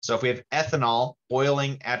 So if we have ethanol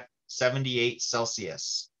boiling at 78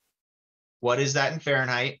 Celsius, what is that in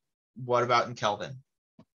Fahrenheit? What about in Kelvin?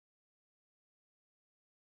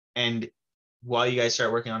 And while you guys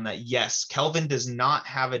start working on that, yes, Kelvin does not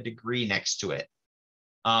have a degree next to it.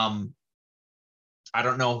 I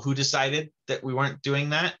don't know who decided that we weren't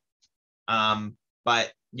doing that.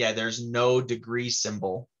 But yeah, there's no degree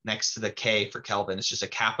symbol next to the K for Kelvin. It's just a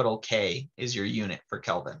capital K is your unit for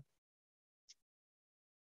Kelvin.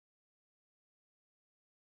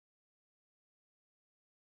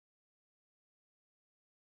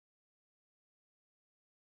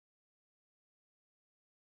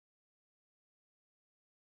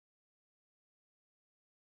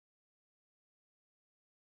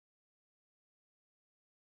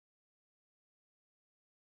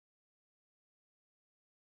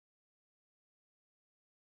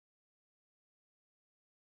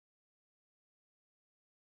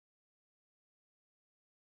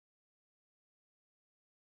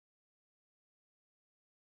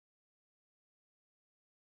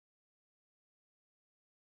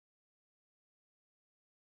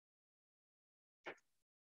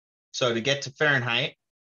 So to get to Fahrenheit,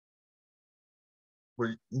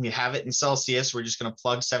 we have it in Celsius. We're just going to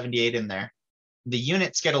plug 78 in there. The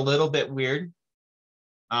units get a little bit weird.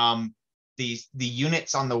 The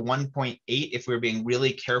units on the 1.8, if we're being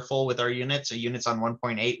really careful with our units, so units on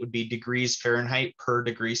 1.8 would be degrees Fahrenheit per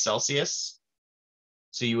degree Celsius.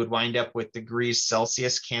 So you would wind up with degrees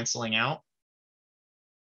Celsius canceling out.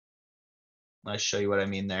 Let's show you what I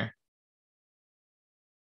mean there.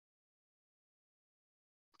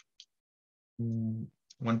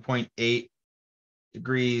 1.8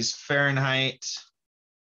 degrees Fahrenheit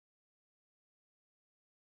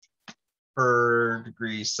per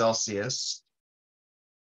degree Celsius.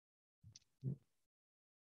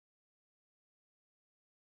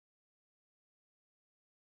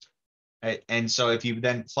 Right? And so if you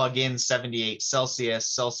then plug in 78 Celsius,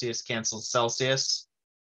 Celsius cancels Celsius,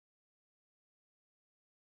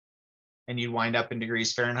 and you wind up in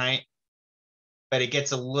degrees Fahrenheit. But it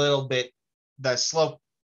gets a little bit, the slope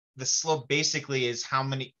basically is how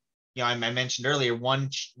many, I mentioned earlier,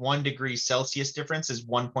 one degree Celsius difference is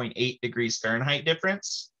 1.8 degrees Fahrenheit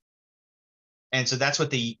difference. And so that's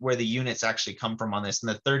where the units actually come from on this.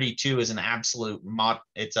 And the 32 is an absolute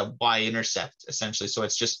it's a y-intercept essentially. So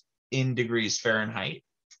it's just in degrees Fahrenheit.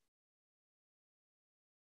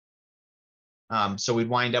 So we'd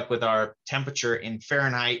wind up with our temperature in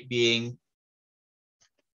Fahrenheit being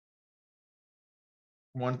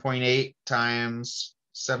 1.8 times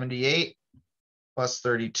 78 plus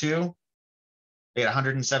 32. We get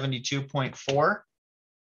 172.4.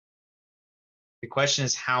 The question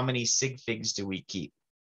is, how many sig figs do we keep?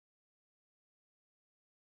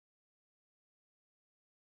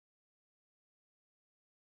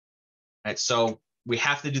 All right, so we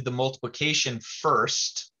have to do the multiplication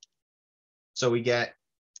first. So we get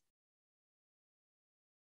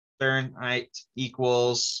Fahrenheit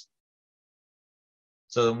equals,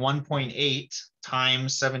 so 1.8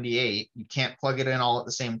 times 78, you can't plug it in all at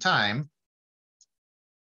the same time.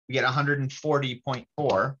 We get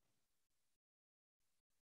 140.4.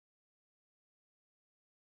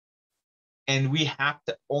 And we have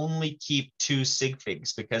to only keep 2 sig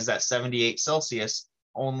figs because that 78 Celsius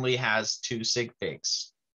only has 2 sig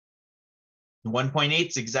figs. 1.8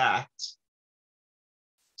 is exact.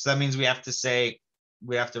 So that means we have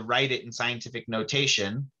to write it in scientific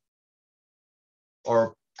notation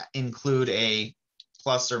or include a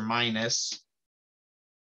plus or minus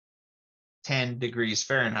 10 degrees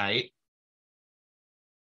Fahrenheit.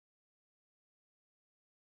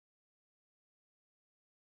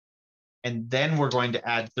 And then we're going to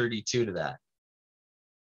add 32 to that.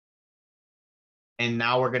 And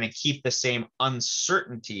now we're going to keep the same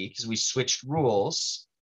uncertainty because we switched rules.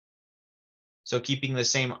 So keeping the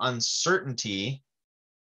same uncertainty,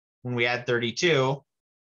 when we add 32,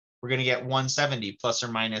 we're going to get 170 plus or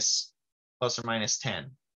minus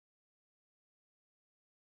 10.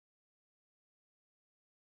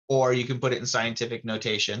 Or you can put it in scientific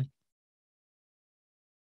notation.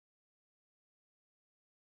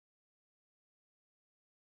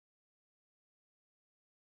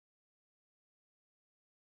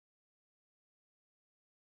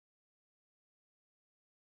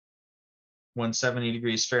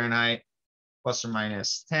 (170 Fahrenheit plus or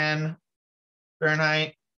minus 10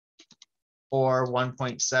 Fahrenheit, or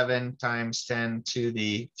 1.7 times 10 to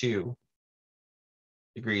the 2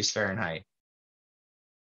 degrees Fahrenheit.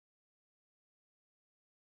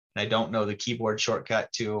 And I don't know the keyboard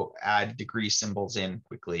shortcut to add degree symbols in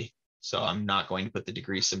quickly, so I'm not going to put the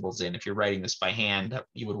degree symbols in. If you're writing this by hand,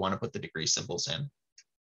 you would want to put the degree symbols in.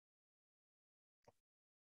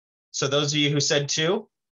 So those of you who said 2,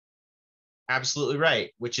 absolutely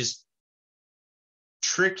right, which is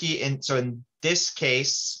tricky. And so in this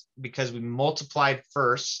case, because we multiplied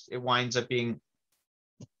first, it winds up being,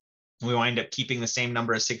 we wind up keeping the same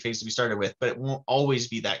number of sig figs we started with, but it won't always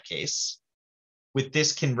be that case. With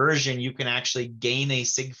this conversion, you can actually gain a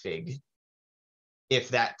sig fig if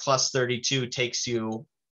that plus 32 takes you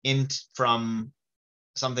in from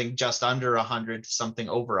something just under 100 to something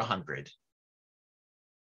over 100.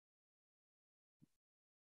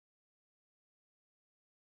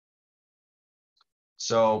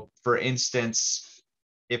 So for instance,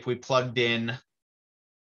 if we plugged in,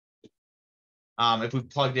 like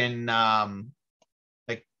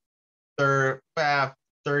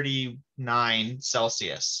 39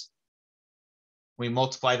 Celsius, we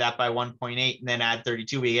multiply that by 1.8 and then add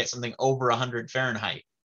 32, we get something over 100 Fahrenheit.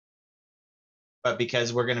 But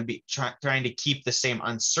because we're going to be trying to keep the same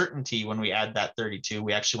uncertainty when we add that 32,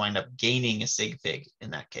 we actually wind up gaining a sig fig in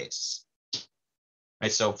that case.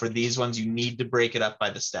 Right, so for these ones, you need to break it up by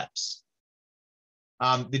the steps.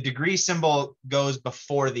 The degree symbol goes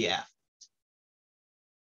before the F.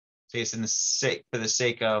 So it's for the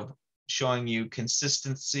sake of showing you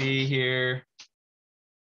consistency here.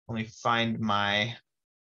 Let me find my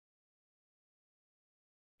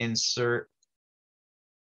insert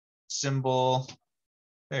symbol.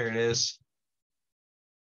 There it is.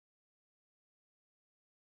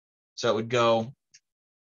 So it would go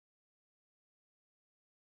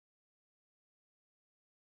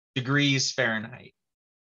degrees Fahrenheit.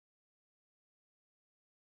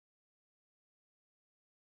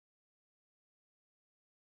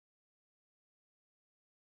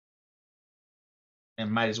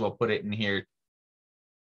 And might as well put it in here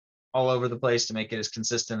all over the place to make it as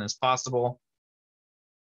consistent as possible.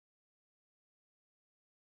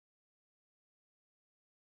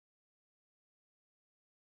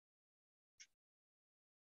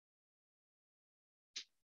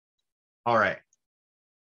 All right.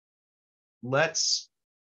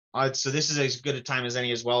 So this is as good a time as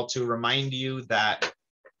any as well to remind you that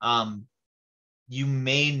you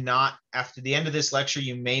may not, after the end of this lecture,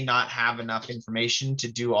 you may not have enough information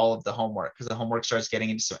to do all of the homework because the homework starts getting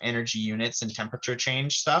into some energy units and temperature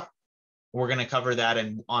change stuff. We're going to cover that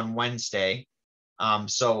on Wednesday.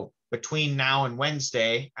 So between now and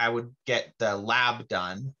Wednesday, I would get the lab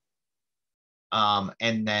done.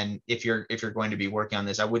 And then if you're going to be working on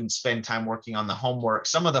this, I wouldn't spend time working on the homework.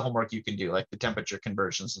 Some of the homework you can do, like the temperature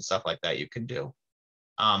conversions and stuff like that, you can do.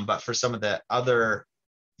 But for some of the other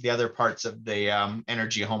parts of the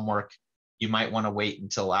energy homework, you might want to wait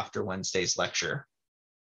until after Wednesday's lecture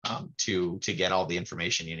to get all the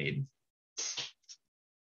information you need.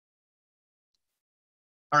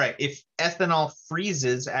 All right, if ethanol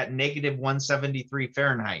freezes at negative 173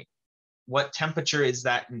 Fahrenheit, what temperature is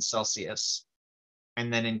that in Celsius?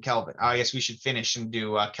 And then in Kelvin. I guess we should finish and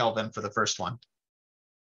do Kelvin for the first one.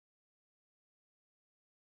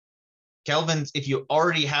 Kelvin's, if you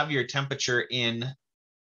already have your temperature in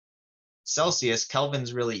Celsius,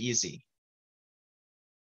 Kelvin's really easy.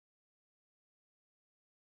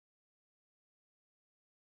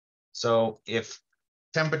 So if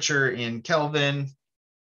temperature in Kelvin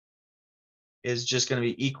is just going to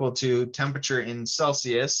be equal to temperature in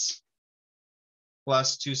Celsius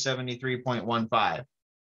plus 273.15.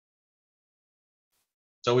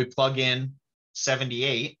 So we plug in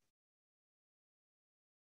 78.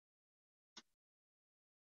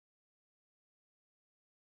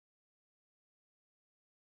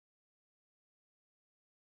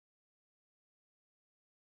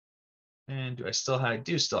 And I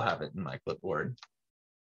do still have it in my clipboard.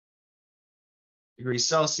 degrees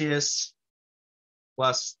Celsius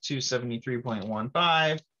plus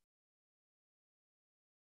 273.15.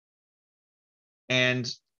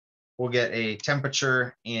 And we'll get a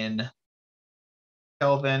temperature in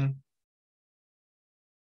Kelvin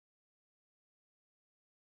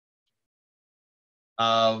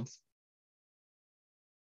of,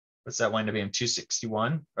 what's that wind up being,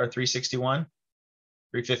 261 or 361?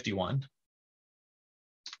 351.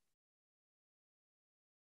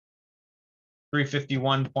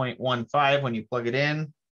 351.15 when you plug it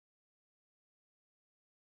in.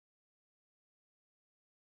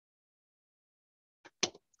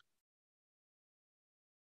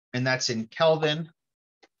 And that's in Kelvin.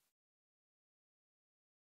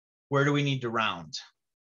 Where do we need to round?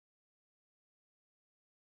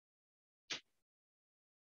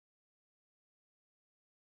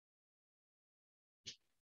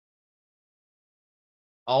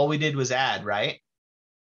 All we did was add, right?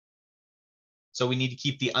 So we need to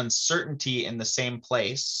keep the uncertainty in the same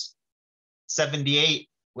place. 78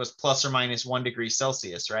 was plus or minus 1 degree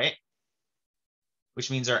Celsius, right? Which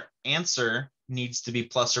means our answer needs to be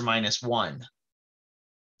plus or minus 1.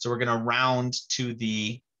 So we're going to round to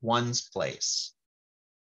the ones place.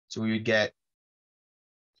 So we would get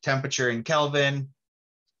temperature in Kelvin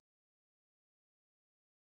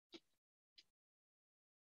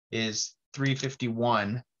is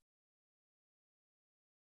 351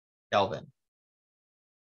 Kelvin.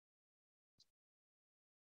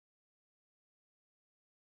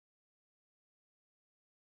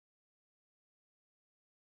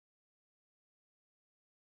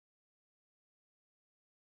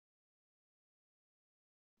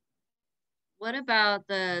 What about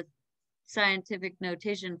the scientific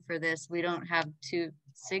notation for this? We don't have two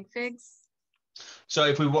sig figs. So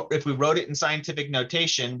if we wrote it in scientific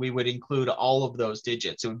notation, we would include all of those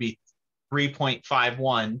digits. It would be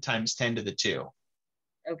 3.51 times 10 to the 2.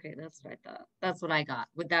 Okay, that's what I thought. That's what I got.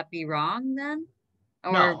 Would that be wrong then?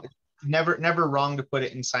 Or no, never wrong to put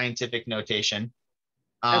it in scientific notation.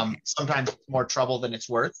 Okay. Sometimes it's more trouble than it's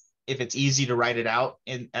worth if it's easy to write it out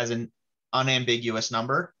as an unambiguous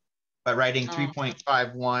number. But writing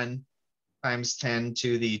 3.51 times 10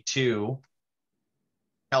 to the 2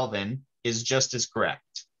 Kelvin is just as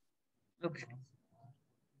correct. Okay.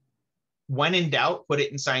 When in doubt, put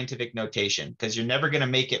it in scientific notation, because you're never going to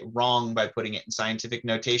make it wrong by putting it in scientific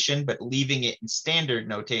notation, but leaving it in standard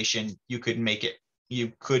notation, you could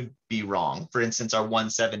be wrong. For instance, our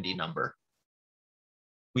 170 number.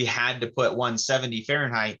 We had to put 170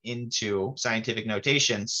 Fahrenheit into scientific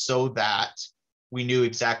notation so that we knew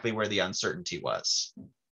exactly where the uncertainty was. All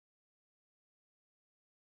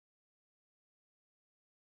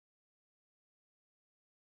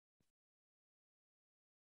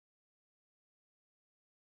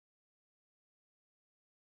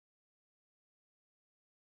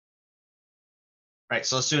right,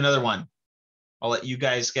 so let's do another one. I'll let you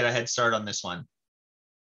guys get a head start on this one.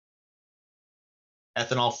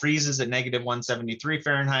 Ethanol freezes at negative 173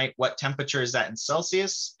 Fahrenheit. What temperature is that in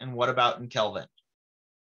Celsius? And what about in Kelvin?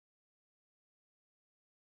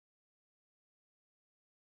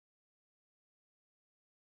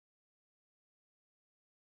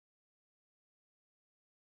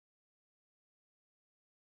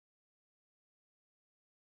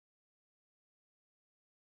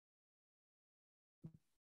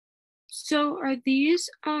 So are these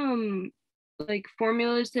like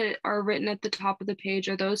formulas that are written at the top of the page,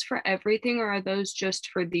 are those for everything or are those just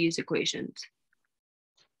for these equations?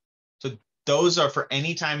 So those are for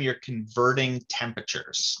any time you're converting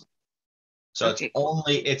temperatures. So Okay,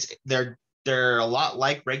 they're a lot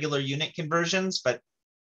like regular unit conversions, but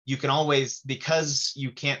you can always, because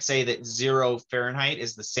you can't say that 0 Fahrenheit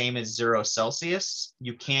is the same as 0 Celsius,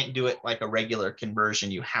 you can't do it like a regular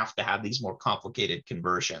conversion. You have to have these more complicated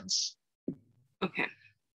conversions. okay.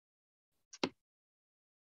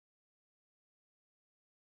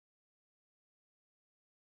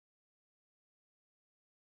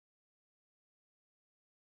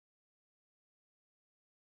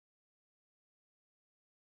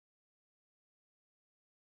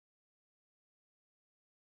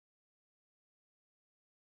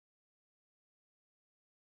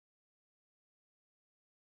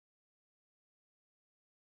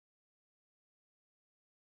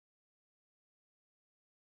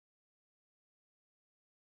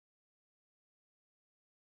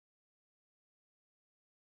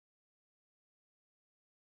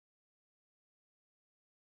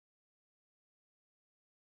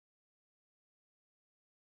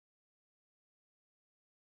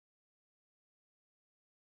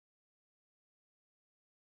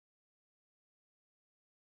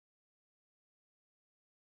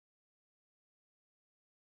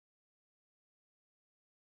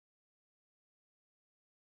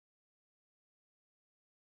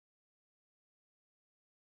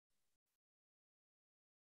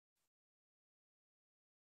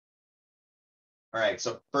 All right,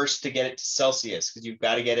 so first to get it to Celsius, because you've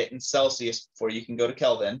got to get it in Celsius before you can go to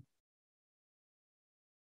Kelvin.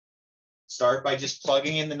 Start by just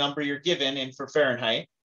plugging in the number you're given in for Fahrenheit.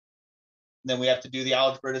 Then we have to do the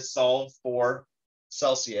algebra to solve for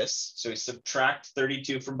Celsius. So we subtract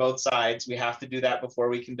 32 from both sides. We have to do that before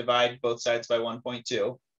we can divide both sides by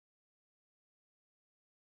 1.2.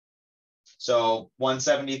 So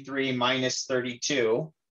 173 minus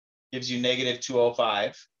 32 gives you negative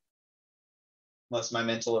 205. Unless my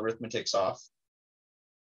mental arithmetic's off.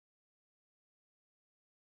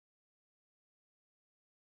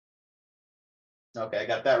 Okay, I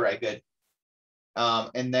got that right, good.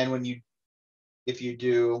 And then if you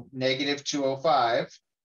do negative 205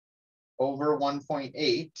 over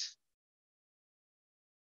 1.8,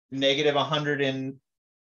 negative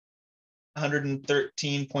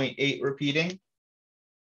 113.8 repeating.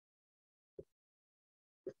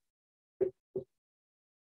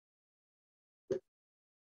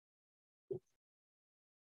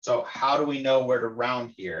 So how do we know where to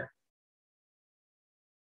round here?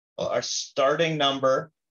 Well, our starting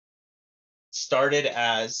number started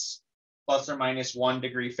as plus or minus 1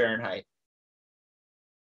 degree Fahrenheit.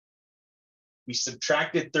 We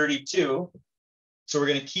subtracted 32, so we're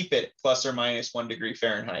going to keep it plus or minus 1 degree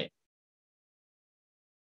Fahrenheit.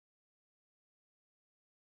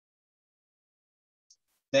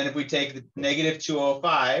 Then if we take the negative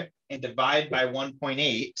 205 and divide by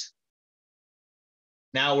 1.8,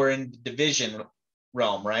 now we're in the division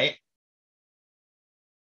realm, right?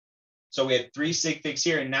 So we had 3 sig figs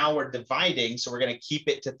here, and now we're dividing, so we're going to keep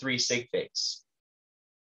it to 3 sig figs.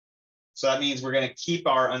 So that means we're going to keep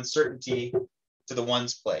our uncertainty to the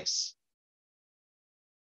ones place.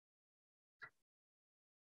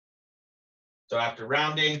 So after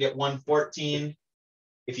rounding, get 114.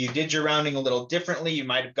 If you did your rounding a little differently, you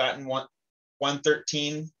might have gotten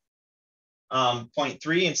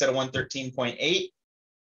 113.3 instead of 113.8.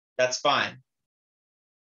 That's fine,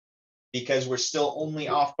 because we're still only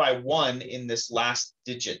off by 1 in this last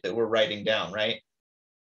digit that we're writing down, right?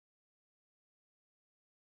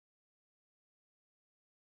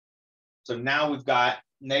 So now we've got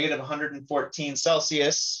negative 114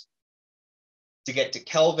 Celsius to get to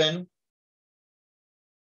Kelvin.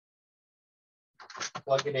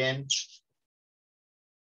 Plug it in.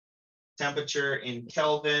 Temperature in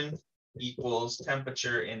Kelvin equals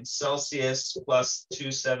temperature in Celsius plus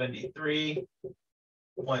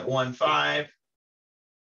 273.15.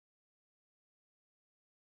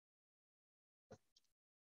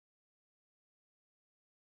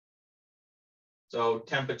 So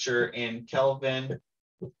temperature in Kelvin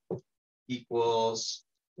equals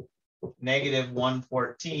negative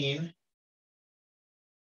 114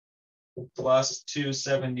 plus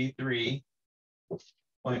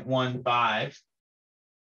 273.15.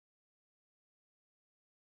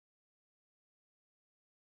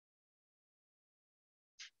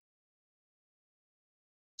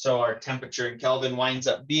 So our temperature in Kelvin winds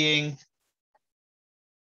up being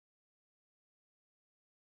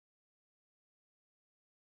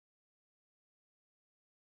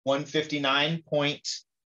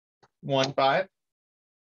 159.15.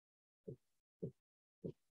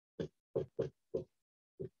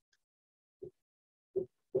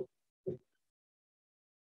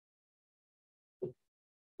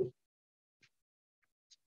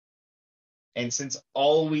 And since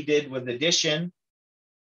all we did was addition,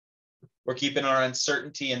 we're keeping our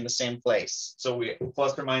uncertainty in the same place. So we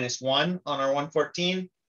plus or minus 1 on our 114.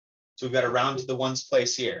 So we've got to round to the ones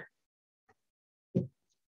place here.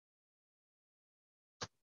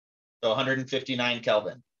 So 159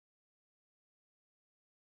 Kelvin.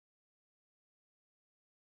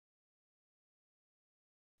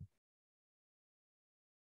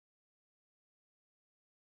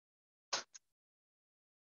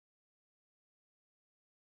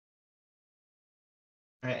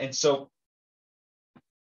 And so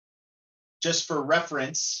just for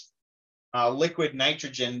reference, liquid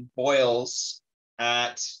nitrogen boils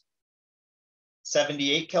at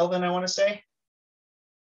 78 Kelvin, I want to say.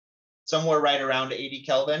 Somewhere right around 80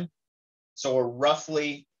 Kelvin. So we're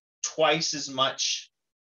roughly twice as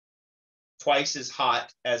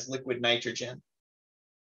hot as liquid nitrogen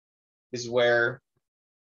is where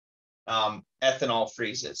ethanol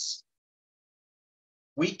freezes.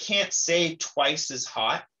 We can't say twice as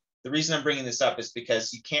hot. The reason I'm bringing this up is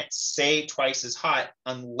because you can't say twice as hot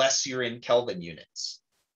unless you're in Kelvin units.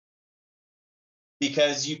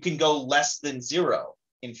 Because you can go less than 0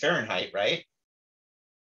 in Fahrenheit, right?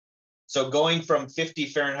 So going from 50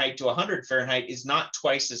 Fahrenheit to 100 Fahrenheit is not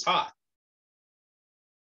twice as hot.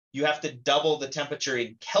 You have to double the temperature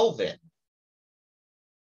in Kelvin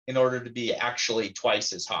in order to be actually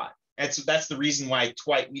twice as hot. That's the reason why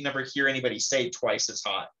we never hear anybody say twice as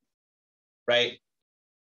hot, right?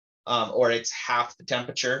 Or it's half the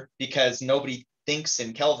temperature, because nobody thinks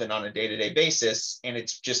in Kelvin on a day-to-day basis, and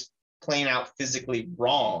it's just plain out physically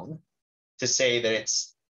wrong to say that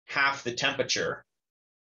it's half the temperature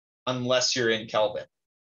unless you're in Kelvin,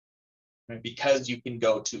 right? Because you can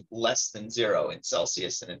go to less than 0 in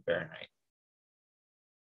Celsius and in Fahrenheit.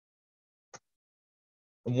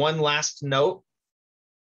 One last note.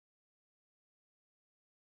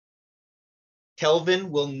 Kelvin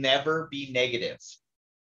will never be negative.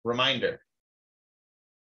 Reminder,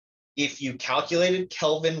 if you calculated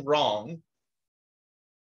Kelvin wrong,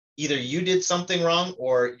 either you did something wrong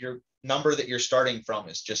or your number that you're starting from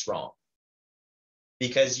is just wrong.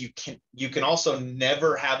 Because you can also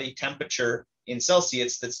never have a temperature in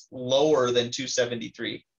Celsius that's lower than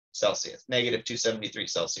 273 Celsius, negative 273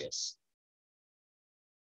 Celsius.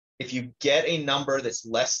 If you get a number that's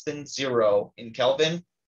less than 0 in Kelvin,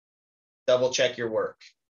 double check your work.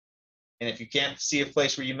 And if you can't see a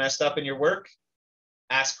place where you messed up in your work,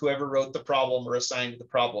 ask whoever wrote the problem or assigned the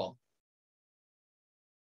problem.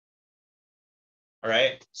 All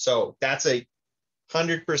right, so that's a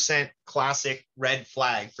 100% classic red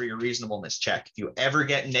flag for your reasonableness check. If you ever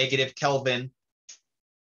get negative Kelvin,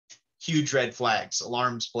 huge red flags,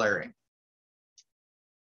 alarms blaring.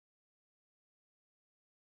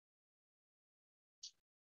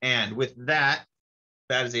 And with that,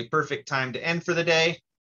 that is a perfect time to end for the day.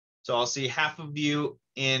 So I'll see half of you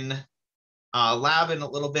in lab in a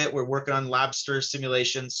little bit. We're working on Labster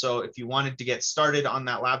simulation. So if you wanted to get started on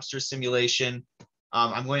that Labster simulation,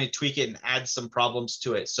 I'm going to tweak it and add some problems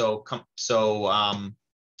to it. So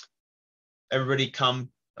everybody come,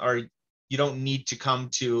 or you don't need to come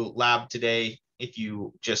to lab today if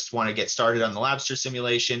you just want to get started on the Labster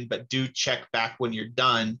simulation, but do check back when you're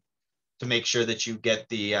done to make sure that you get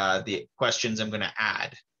the questions I'm going to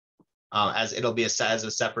add, as it'll be as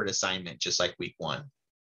a separate assignment, just like week 1.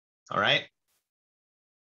 All right.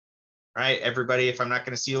 All right, everybody, if I'm not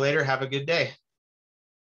going to see you later, have a good day.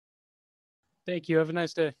 Thank you. Have a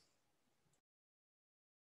nice day.